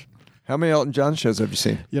college. How many Elton John shows have you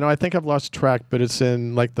seen? I think I've lost track, but it's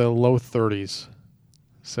in like the low 30s.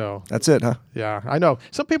 So that's it, huh? Yeah, I know.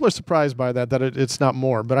 Some people are surprised by that it's not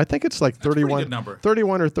more, but I think it's like 31,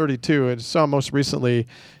 31 or 32. And saw most recently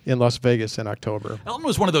in Las Vegas in October. Elton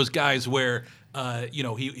was one of those guys where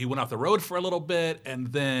he went off the road for a little bit, and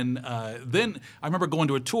then I remember going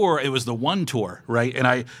to a tour. It was the One tour, right? And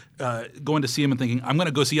I going to see him and thinking, I'm going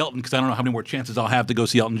to go see Elton because I don't know how many more chances I'll have to go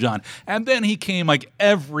see Elton John. And then he came like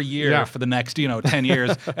every year for the next 10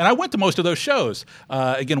 years, and I went to most of those shows.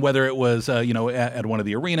 Again, whether it was at one of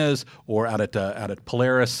the arenas or out at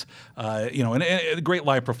Polaris, and a great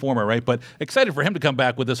live performer, right? But excited for him to come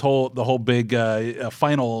back with the whole big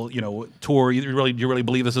final tour. You really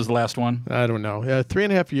believe this is the last one? I don't know.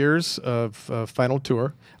 3.5 years of final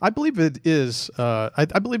tour. I believe it is. I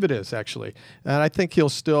believe it is actually, and I think he'll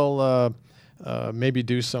still maybe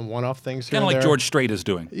do some one-off things here. Kind of like there. George Strait is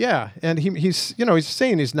doing. Yeah, and he's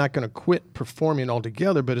saying he's not going to quit performing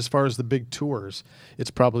altogether, but as far as the big tours,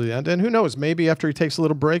 it's probably the end. And who knows? Maybe after he takes a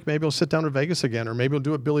little break, maybe he'll sit down to Vegas again, or maybe he'll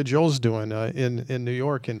do what Billy Joel's doing in New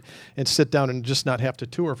York and sit down and just not have to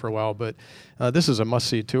tour for a while. But this is a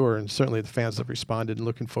must-see tour, and certainly the fans have responded and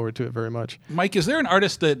looking forward to it very much. Mike, is there an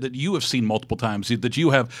artist that you have seen multiple times that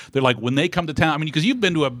you have? They're like when they come to town. I mean, because you've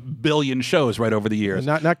been to 1 billion shows right over the years.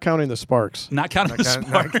 Not counting the Sparks. Not counting the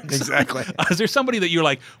Sparks. Exactly. Is there somebody that you're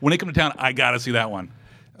like, when they come to town, I got to see that one?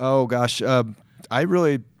 Oh, gosh. I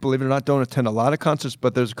really, believe it or not, don't attend a lot of concerts,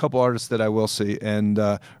 but there's a couple artists that I will see. And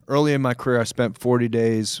early in my career, I spent 40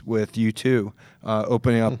 days with U2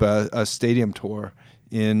 opening up a stadium tour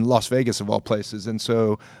in Las Vegas, of all places. And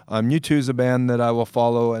so U2 is a band that I will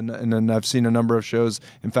follow, and then I've seen a number of shows.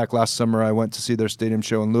 In fact, last summer I went to see their stadium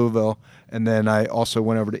show in Louisville, and then I also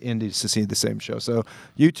went over to Indy to see the same show. So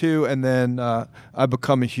U2, and then I've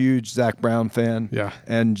become a huge Zac Brown fan,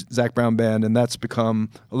 and Zac Brown Band, and that's become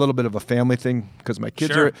a little bit of a family thing because my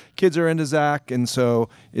kids are into Zac, and so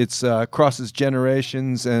it's crosses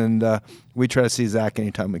generations, and we try to see Zac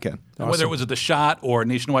anytime we can. Awesome. Whether it was at the Shot or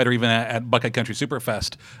Nationwide or even at Buckeye Country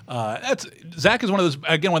Superfest, Zac is one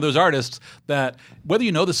of those artists that whether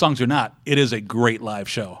you know the songs or not, it is a great live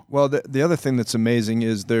show. Well, the other thing that's amazing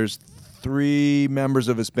is there's 3 members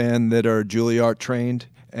of his band that are Juilliard trained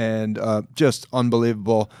and just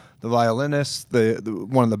unbelievable. the violinist, the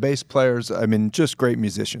one of the bass players. I mean, just great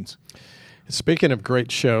musicians. Speaking of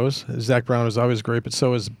great shows, Zach Brown is always great, but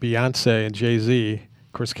so is Beyonce and Jay-Z,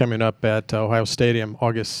 of course, coming up at Ohio Stadium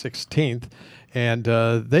August 16th. And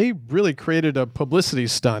they really created a publicity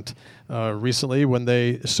stunt recently when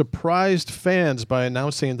they surprised fans by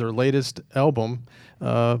announcing their latest album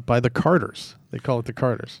by the Carters. They call it the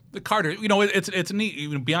Carters. The Carters, it's neat.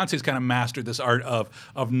 Beyonce's kind of mastered this art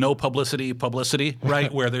of no publicity, right?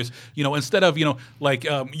 Where there's, instead of,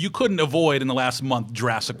 you couldn't avoid in the last month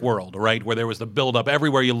Jurassic World, right? Where there was the buildup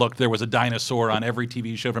everywhere you looked. There was a dinosaur on every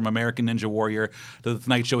TV show from American Ninja Warrior to the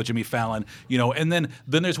Tonight Show with Jimmy Fallon, and then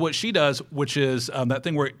there's what she does, which is that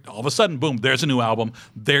thing where all of a sudden, boom, there's a new album.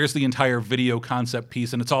 There's the entire video concept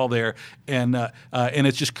piece, and it's all there, and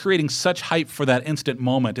it's just creating such hype for that instant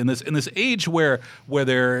moment in this age where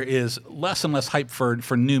there is less and less hype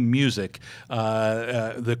for new music.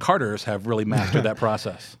 The Carters have really mastered that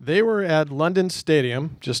process. They were at London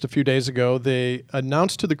Stadium just a few days ago. They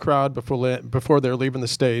announced to the crowd before they were leaving the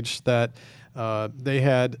stage that they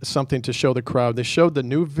had something to show the crowd. They showed the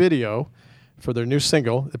new video for their new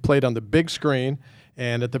single. It played on the big screen,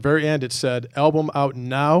 and at the very end it said, "Album out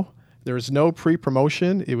now." There is no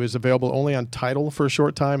pre-promotion. It was available only on Tidal for a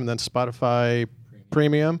short time, and then Spotify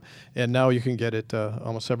Premium, and now you can get it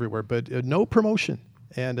almost everywhere. But no promotion,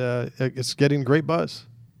 and it's getting great buzz.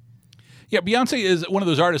 Yeah, Beyonce is one of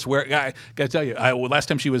those artists where, I got to tell you, last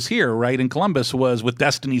time she was here, right, in Columbus, was with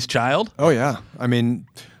Destiny's Child. Oh, yeah. I mean,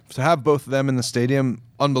 to have both of them in the stadium,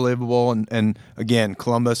 unbelievable, and again,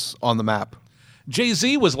 Columbus on the map.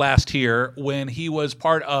 Jay-Z was last here when he was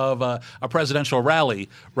part of a presidential rally,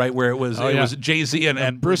 right, where it was Jay-Z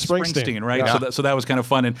and Bruce Springsteen, right? Yeah. So that was kind of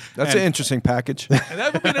fun. And that's an interesting package.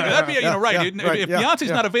 That'd be right. If Beyonce's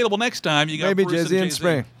not available next time, you got maybe Bruce Jay-Z and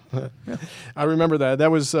Spring. I remember that. That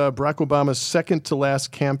was Barack Obama's second to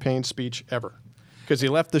last campaign speech ever. Because he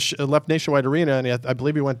left left Nationwide Arena, and I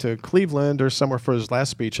believe he went to Cleveland or somewhere for his last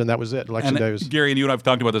speech, and that was it. Election day was. Gary and you and I have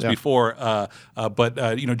talked about this before, but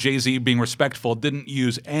Jay-Z, being respectful, didn't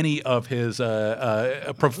use any of his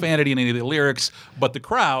profanity in any of the lyrics, but the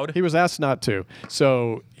crowd. He was asked not to,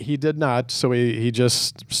 so he did not. So he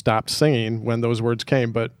just stopped singing when those words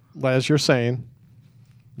came. But as you're saying,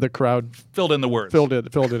 the crowd filled in the words. Filled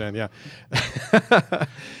it in, yeah.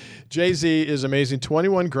 Jay-Z is amazing.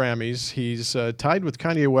 21 Grammys. He's tied with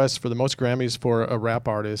Kanye West for the most Grammys for a rap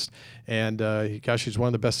artist. And, he's one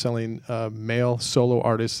of the best-selling male solo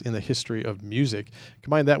artists in the history of music.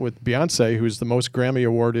 Combine that with Beyonce, who's the most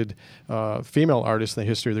Grammy-awarded female artist in the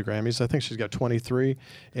history of the Grammys. I think she's got 23.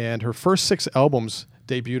 And her first 6 albums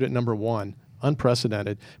debuted at number 1.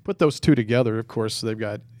 Unprecedented. Put those two together, of course, they've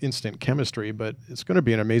got instant chemistry, but it's going to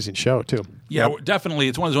be an amazing show, too. Yeah, definitely.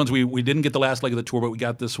 It's one of those ones we didn't get the last leg of the tour, but we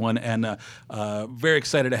got this one, and very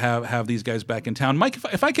excited to have these guys back in town. Mike,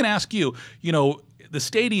 if I can ask you, the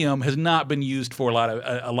stadium has not been used for a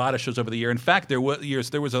lot of shows over the year. In fact, there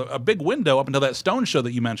was a big window up until that Stone show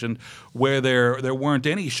that you mentioned, where there weren't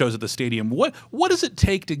any shows at the stadium. What does it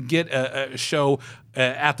take to get a show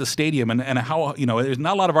at the stadium, and how there's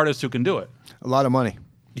not a lot of artists who can do it? A lot of money.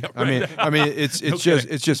 Yeah, right. I mean, it's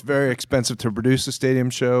just very expensive to produce a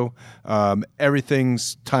stadium show.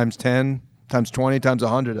 Everything's times 10, times 20, times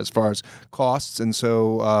 100 as far as costs, and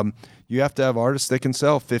so you have to have artists that can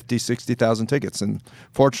sell 50, 60,000 tickets. And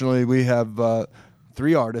fortunately, we have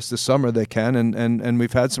 3 artists this summer that can, and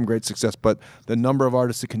we've had some great success. But the number of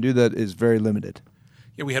artists that can do that is very limited.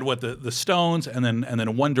 Yeah, we had the Stones, and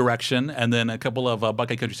then One Direction, and then a couple of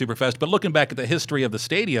Buckeye Country Superfest. But looking back at the history of the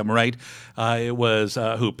stadium, right, it was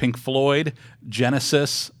Pink Floyd,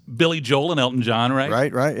 Genesis, Billy Joel, and Elton John,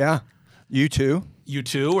 right? Right, yeah. U2,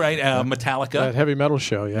 right? Metallica, that heavy metal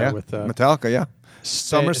show, with Metallica, yeah.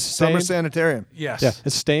 Summer Sanitarium. Yes. Yeah,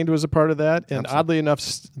 Stained was a part of that, and oddly enough,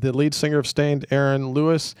 the lead singer of Stained, Aaron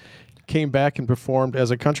Lewis, came back and performed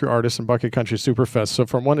as a country artist in Buckeye Country Superfest. So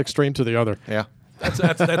from one extreme to the other. Yeah.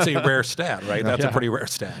 That's a rare stat, right? That's a pretty rare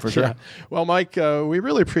stat. For sure. Yeah. Well, Mike, we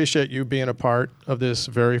really appreciate you being a part of this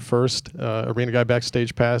very first Arena Guy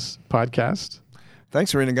Backstage Pass podcast.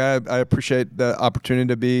 Thanks, Arena Guy. I appreciate the opportunity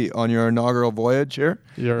to be on your inaugural voyage here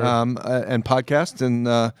and podcast.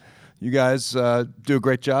 And you guys do a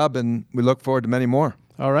great job, and we look forward to many more.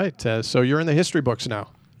 All right. So you're in the history books now.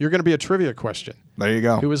 You're going to be a trivia question. There you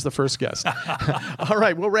go. Who was the first guest? All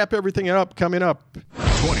right. We'll wrap everything up coming up.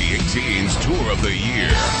 2018's Tour of the Year.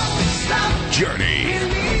 Journey.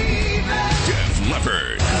 Def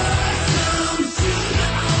Leppard.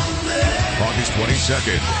 August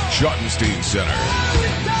 22nd, Schottenstein Center.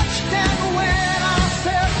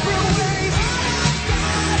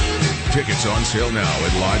 Tickets on sale now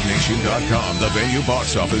at LiveNation.com, the venue,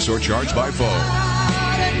 box office, or charged by phone.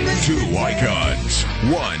 Two icons,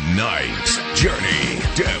 one night. Journey,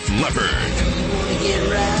 Def Leppard.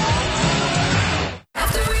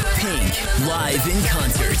 Pink, live in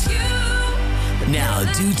concert. Now,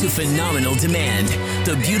 due to phenomenal demand,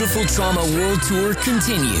 the Beautiful Trauma World Tour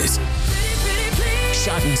continues.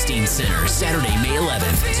 Schottenstein Center, Saturday, May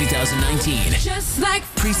 11th, 2019.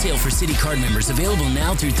 Pre-sale for City Card members available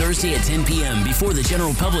now through Thursday at 10 p.m. before the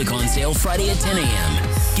general public on sale Friday at 10 a.m.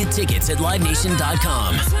 Get tickets at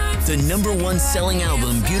LiveNation.com. The #1 selling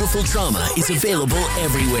album, Beautiful Trauma, is available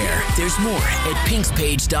everywhere. There's more at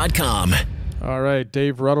pinkspage.com. All right,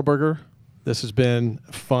 Dave Rettelberger. This has been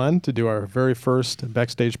fun to do our very first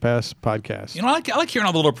Backstage Pass podcast. You know, I like hearing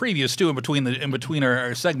all the little previews too in between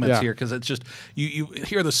our segments here, because it's just you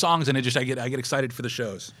hear the songs and I get excited for the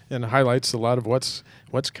shows. And it highlights a lot of what's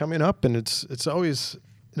coming up, and it's always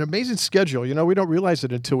an amazing schedule. You know, we don't realize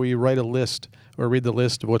it until we write a list or read the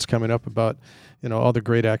list of what's coming up about, you know, all the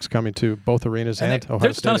great acts coming to both arenas and Ohio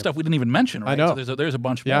There's a ton Stadium. of stuff we didn't even mention, right? I know. So there's a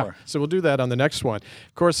bunch Yeah, more. so we'll do that on the next one.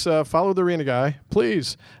 Of course, follow The Arena Guy,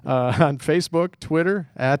 please, on Facebook, Twitter,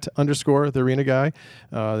 @_The Arena Guy.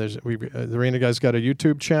 The Arena Guy's got a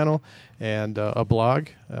YouTube channel and a blog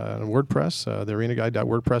on WordPress,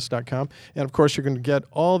 thearenaguy.wordpress.com. And, of course, you're going to get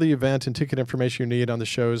all the event and ticket information you need on the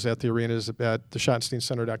shows at the arenas at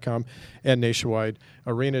theschottensteincenter.com and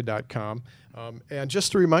nationwidearena.com. And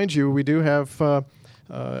just to remind you, we do have,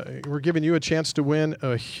 we're giving you a chance to win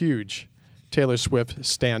a huge Taylor Swift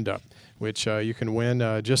stand-up, which you can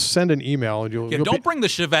win. Just send an email. And you'll don't bring the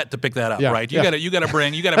Chevette to pick that up, Yeah, right? You yeah. gotta have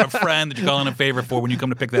a friend that you're calling in favor for when you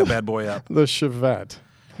come to pick that bad boy up. The Chevette.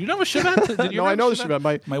 You know a Chevette? Did you No, ever I know the have a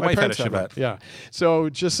Chevette. My wife had a parents have one. Chevette. Yeah. So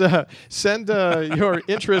just send your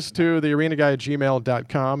interest to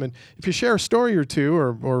thearenaguy@gmail.com. And if you share a story or two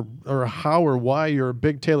or how or why you're a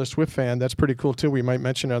big Taylor Swift fan, that's pretty cool, too. We might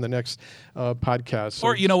mention it on the next podcast. So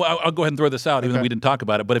Or, you know, I'll go ahead and throw this out, even though Okay. we didn't talk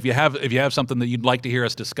about it. But if you have something that you'd like to hear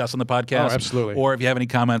us discuss on the podcast, Oh, absolutely. or if you have any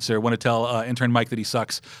comments or want to tell intern Mike that he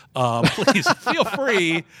sucks, please feel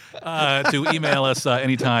free to email us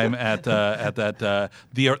anytime at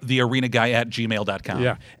thearenaguy@gmail.com.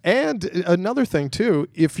 Yeah. And another thing, too,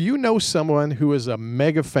 if you know someone who is a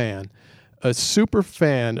mega fan, a super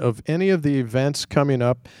fan of any of the events coming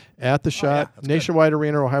up at the Nationwide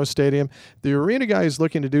Arena, Ohio Stadium, the Arena Guy is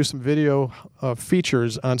looking to do some video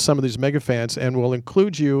features on some of these mega fans, and will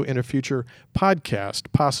include you in a future podcast,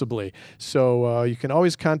 possibly. So you can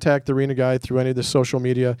always contact the Arena Guy through any of the social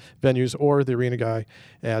media venues or the Arena Guy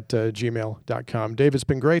at gmail.com. Dave, it's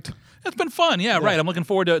been great. It's been fun, yeah, right. I'm looking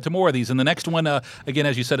forward to more of these. And the next one, again,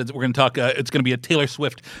 as you said, we're going to talk. It's going to be a Taylor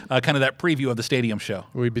Swift kind of that preview of the stadium show.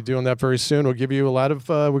 We'll be doing that very soon. We'll give you a lot of,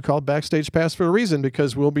 we call it Backstage Pass for a reason,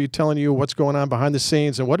 because we'll be telling you what's going on behind the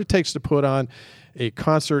scenes and what it takes to put on a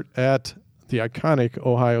concert at the iconic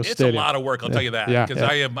Ohio Stadium. It's a lot of work, I'll tell you that, because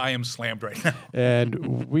I am slammed right now.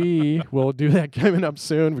 And we will do that coming up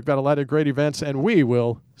soon. We've got a lot of great events, and we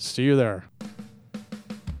will see you there.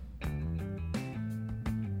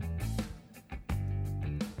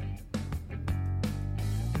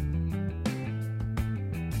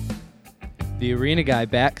 The Arena Guy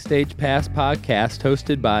Backstage Pass podcast,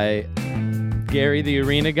 hosted by Gary the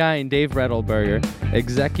Arena Guy and Dave Rettelberger.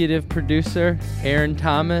 Executive producer Aaron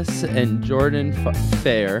Thomas and Jordan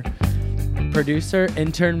Fair. Producer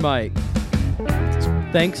intern Mike.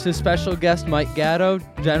 Thanks to special guest Mike Gatto,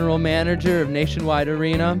 general manager of Nationwide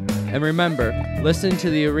Arena. And remember, listen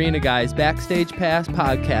to the Arena Guy's Backstage Pass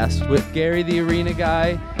podcast with Gary the Arena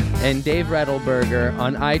Guy and Dave Rettelberger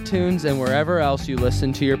on iTunes and wherever else you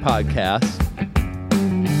listen to your podcasts.